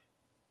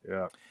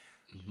 Yeah.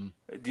 Mm-hmm.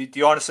 Do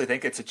you honestly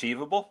think it's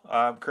achievable,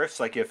 Chris?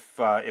 Like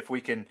if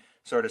we can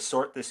sort of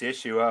sort this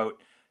issue out,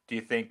 do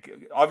you think,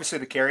 obviously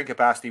the carrying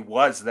capacity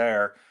was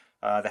there,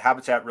 the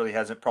habitat really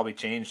hasn't probably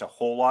changed a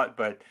whole lot,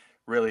 but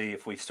really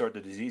if we sort the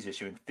disease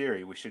issue, in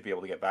theory, we should be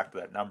able to get back to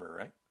that number,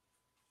 right?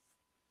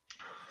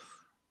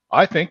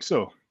 I think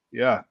so.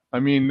 Yeah. I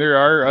mean, there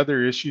are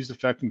other issues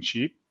affecting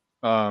sheep.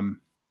 Habitat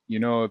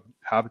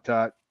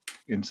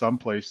in some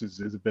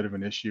places is a bit of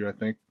an issue, I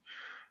think.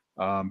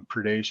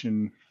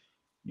 Predation,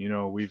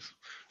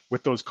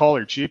 with those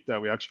collared sheep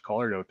that we actually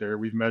collared out there,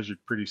 we've measured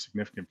pretty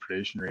significant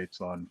predation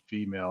rates on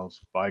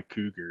females by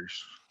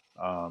cougars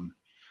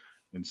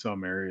in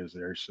some areas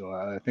there. So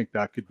I think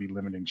that could be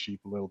limiting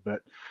sheep a little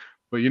bit.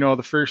 But,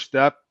 the first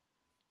step,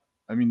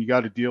 I mean, you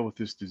got to deal with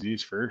this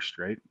disease first,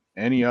 right?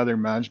 Any other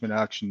management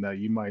action that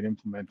you might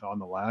implement on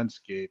the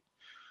landscape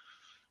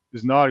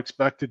is not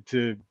expected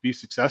to be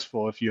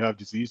successful if you have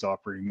disease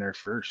operating there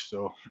first.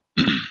 So,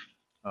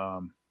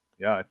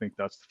 I think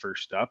that's the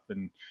first step.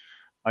 And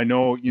I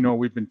know,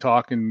 we've been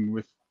talking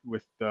with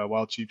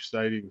Wild Sheep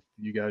Society, with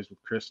you guys,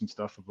 with Chris and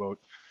stuff about,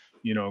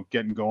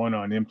 getting going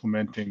on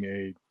implementing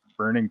a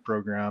burning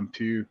program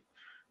too,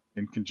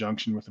 in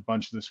conjunction with a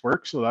bunch of this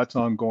work. So that's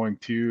ongoing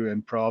too,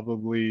 and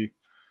probably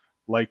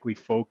likely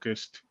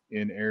focused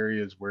in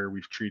areas where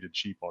we've treated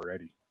sheep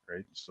already,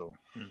 right? So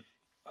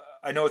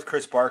I know with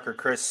Chris Barker,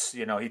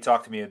 he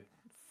talked to me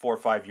 4 or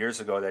 5 years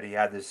ago that he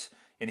had this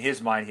in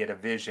his mind. He had a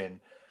vision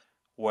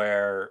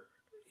where,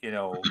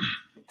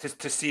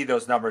 to see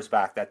those numbers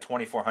back, that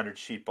 2,400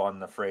 sheep on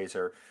the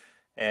Fraser,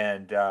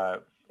 and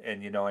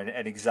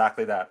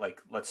exactly that.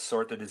 Like, let's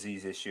sort the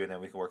disease issue, and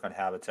then we can work on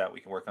habitat. We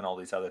can work on all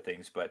these other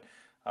things, but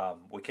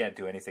we can't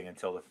do anything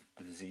until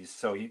the disease.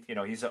 So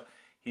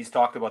he's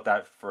talked about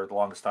that for the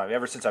longest time.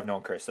 Ever since I've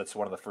known Chris, that's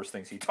one of the first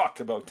things he talked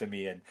about to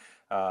me. And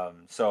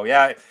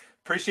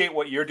appreciate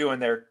what you're doing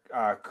there,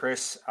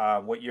 Chris,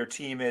 what your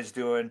team is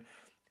doing.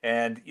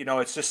 And,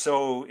 it's just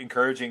so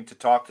encouraging to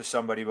talk to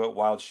somebody about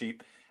wild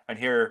sheep and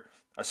hear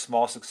a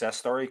small success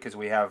story, because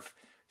we have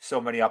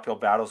so many uphill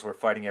battles we're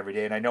fighting every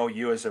day. And I know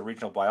you as a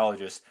regional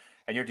biologist,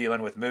 and you're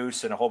dealing with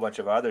moose and a whole bunch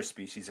of other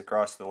species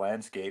across the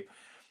landscape,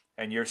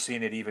 and you're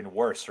seeing it even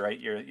worse, right?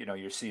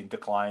 You're seeing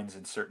declines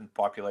in certain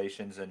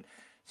populations. And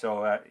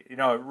so,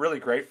 really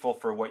grateful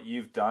for what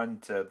you've done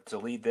to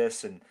lead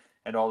this and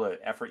all the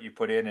effort you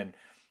put in. And,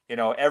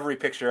 every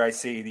picture I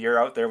see,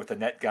 you're out there with the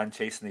net gun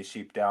chasing these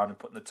sheep down and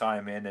putting the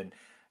time in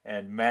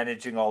and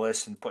managing all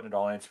this and putting it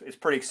all in. It's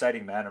pretty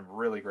exciting, man. I'm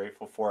really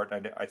grateful for it.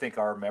 And I think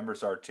our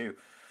members are too.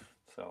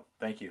 So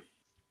thank you.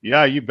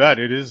 Yeah, you bet.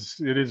 It is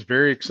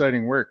very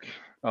exciting work.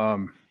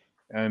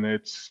 And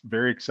it's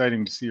very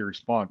exciting to see a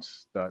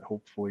response that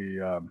hopefully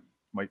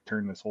might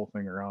turn this whole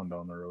thing around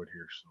down the road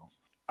here. So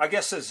I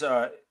guess as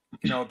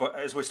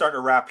we start to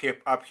wrap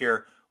up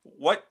here,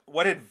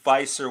 what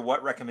advice or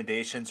what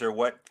recommendations or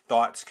what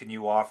thoughts can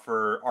you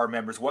offer our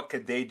members? What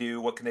could they do?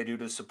 What can they do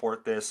to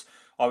support this?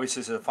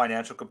 Obviously, there's a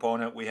financial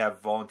component. We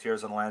have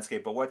volunteers on the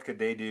landscape, but what could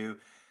they do?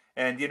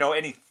 And,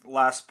 any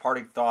last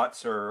parting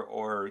thoughts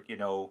or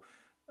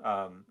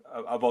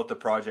about the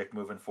project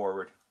moving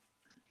forward?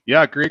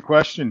 Yeah, great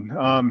question.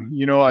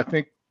 I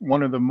think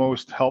one of the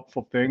most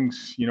helpful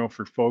things,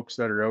 for folks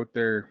that are out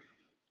there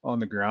on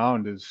the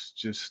ground is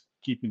just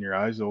keeping your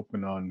eyes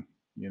open on,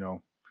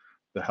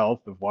 the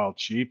health of wild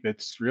sheep,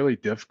 it's really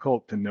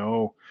difficult to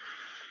know,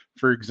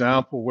 for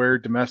example, where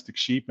domestic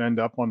sheep end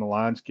up on the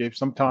landscape.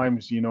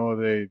 Sometimes,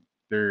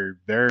 they're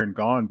there and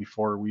gone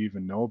before we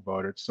even know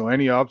about it. So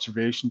any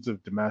observations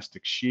of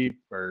domestic sheep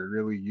are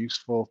really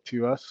useful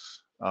to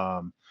us.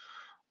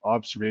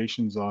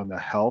 Observations on the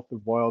health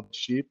of wild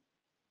sheep,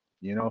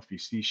 if you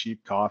see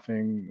sheep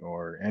coughing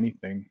or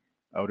anything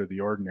out of the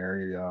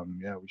ordinary,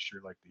 yeah, we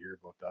sure like to hear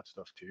about that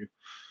stuff too.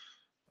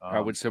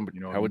 How would somebody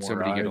how would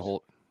somebody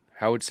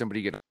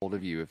get a hold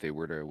of you if they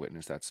were to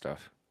witness that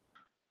stuff?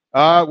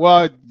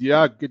 Well,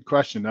 yeah, good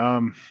question.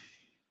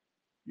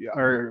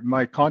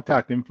 My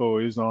contact info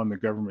is on the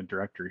government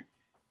directory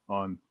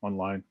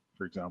online,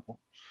 for example.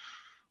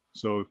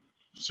 So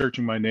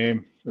searching my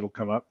name, it'll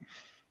come up.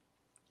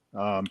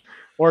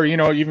 Or,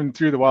 even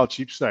through the Wild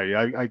Sheep site,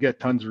 I get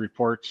tons of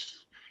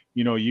reports.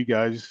 You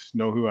guys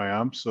know who I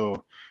am.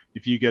 So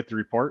if you get the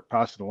report,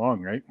 pass it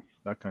along, right?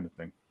 That kind of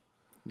thing.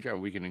 Yeah,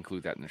 we can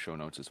include that in the show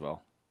notes as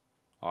well.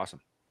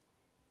 Awesome.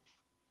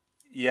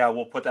 Yeah,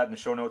 we'll put that in the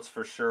show notes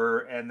for sure.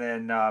 And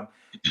then,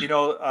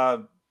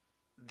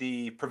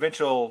 the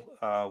provincial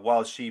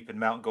wild sheep and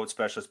mountain goat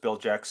specialist Bill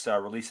Jex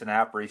released an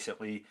app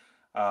recently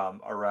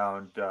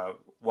around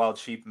wild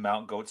sheep and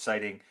mountain goat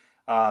sighting.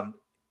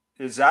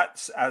 Is that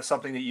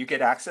something that you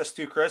get access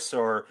to, Chris,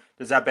 or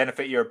does that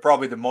benefit you?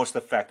 Probably the most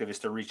effective is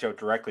to reach out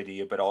directly to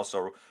you, but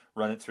also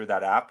run it through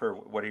that app, or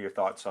what are your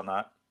thoughts on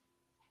that?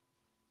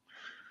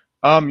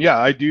 Yeah,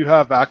 I do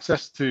have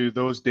access to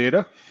those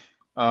data.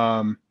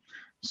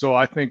 So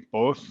I think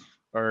both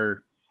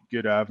are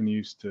good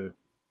avenues to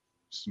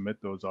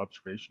submit those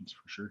observations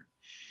for sure.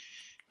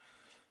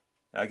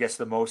 I guess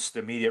the most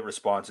immediate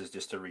response is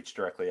just to reach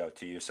directly out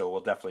to you. So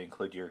we'll definitely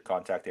include your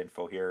contact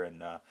info here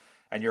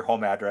and your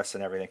home address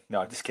and everything.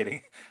 No, I'm just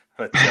kidding.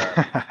 But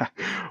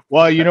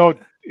well,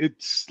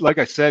 it's like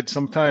I said,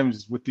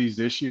 sometimes with these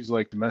issues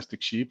like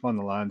domestic sheep on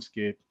the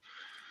landscape,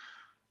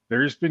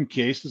 there's been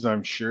cases,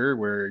 I'm sure,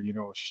 where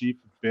sheep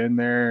have been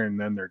there and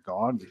then they're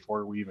gone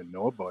before we even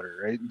know about it,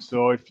 right? And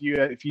so if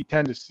you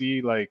tend to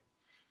see like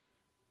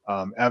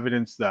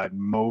evidence that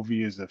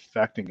Movi is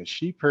affecting a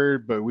sheep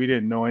herd, but we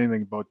didn't know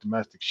anything about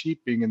domestic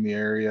sheep being in the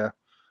area,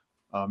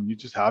 you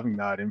just having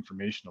that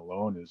information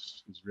alone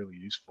is really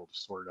useful to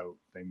sort out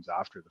things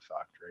after the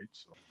fact, right?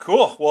 So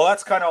cool. Well,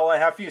 that's kind of all I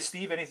have for you,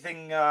 Steve.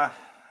 Anything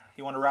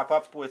you want to wrap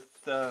up with,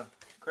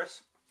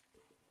 Chris?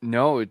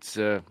 No, it's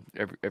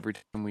every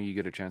time we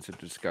get a chance to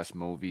discuss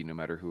Movi, no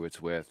matter who it's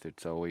with,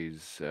 it's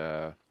always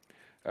a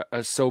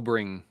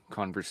sobering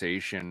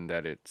conversation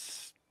that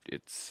it's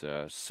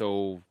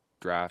so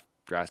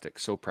drastic,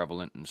 so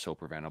prevalent, and so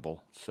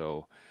preventable.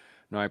 So,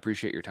 no, I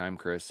appreciate your time,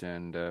 Chris,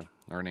 and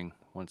learning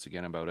once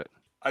again about it.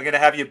 I'm going to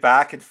have you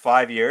back in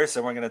 5 years,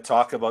 and we're going to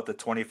talk about the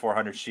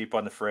 2,400 sheep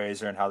on the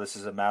Fraser and how this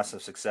is a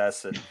massive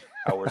success and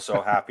how we're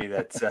so happy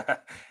that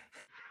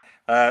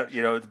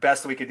the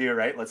best we could do,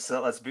 right? Let's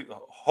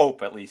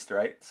hope at least,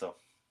 right? So,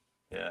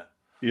 yeah.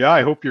 Yeah,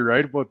 I hope you're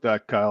right about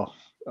that, Kyle.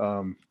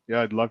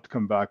 Yeah, I'd love to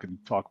come back and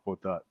talk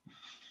about that.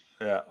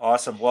 Yeah,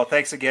 awesome. Well,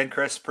 thanks again,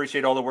 Chris.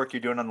 Appreciate all the work you're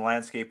doing on the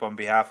landscape on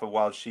behalf of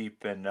Wild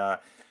Sheep,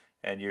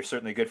 and you're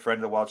certainly a good friend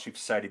of the Wild Sheep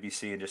Society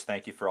BC, and just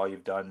thank you for all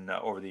you've done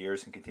over the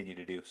years and continue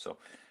to do. So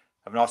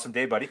have an awesome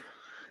day, buddy.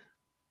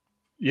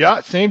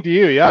 Yeah, same to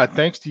you. Yeah,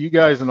 thanks to you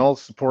guys and all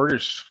the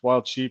supporters,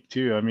 Wild Sheep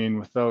too. I mean,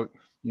 without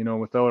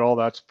all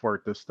that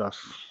support, this stuff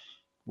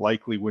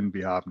likely wouldn't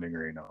be happening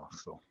right now.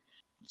 So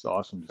it's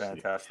awesome to see.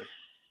 Fantastic.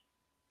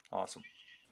 Awesome.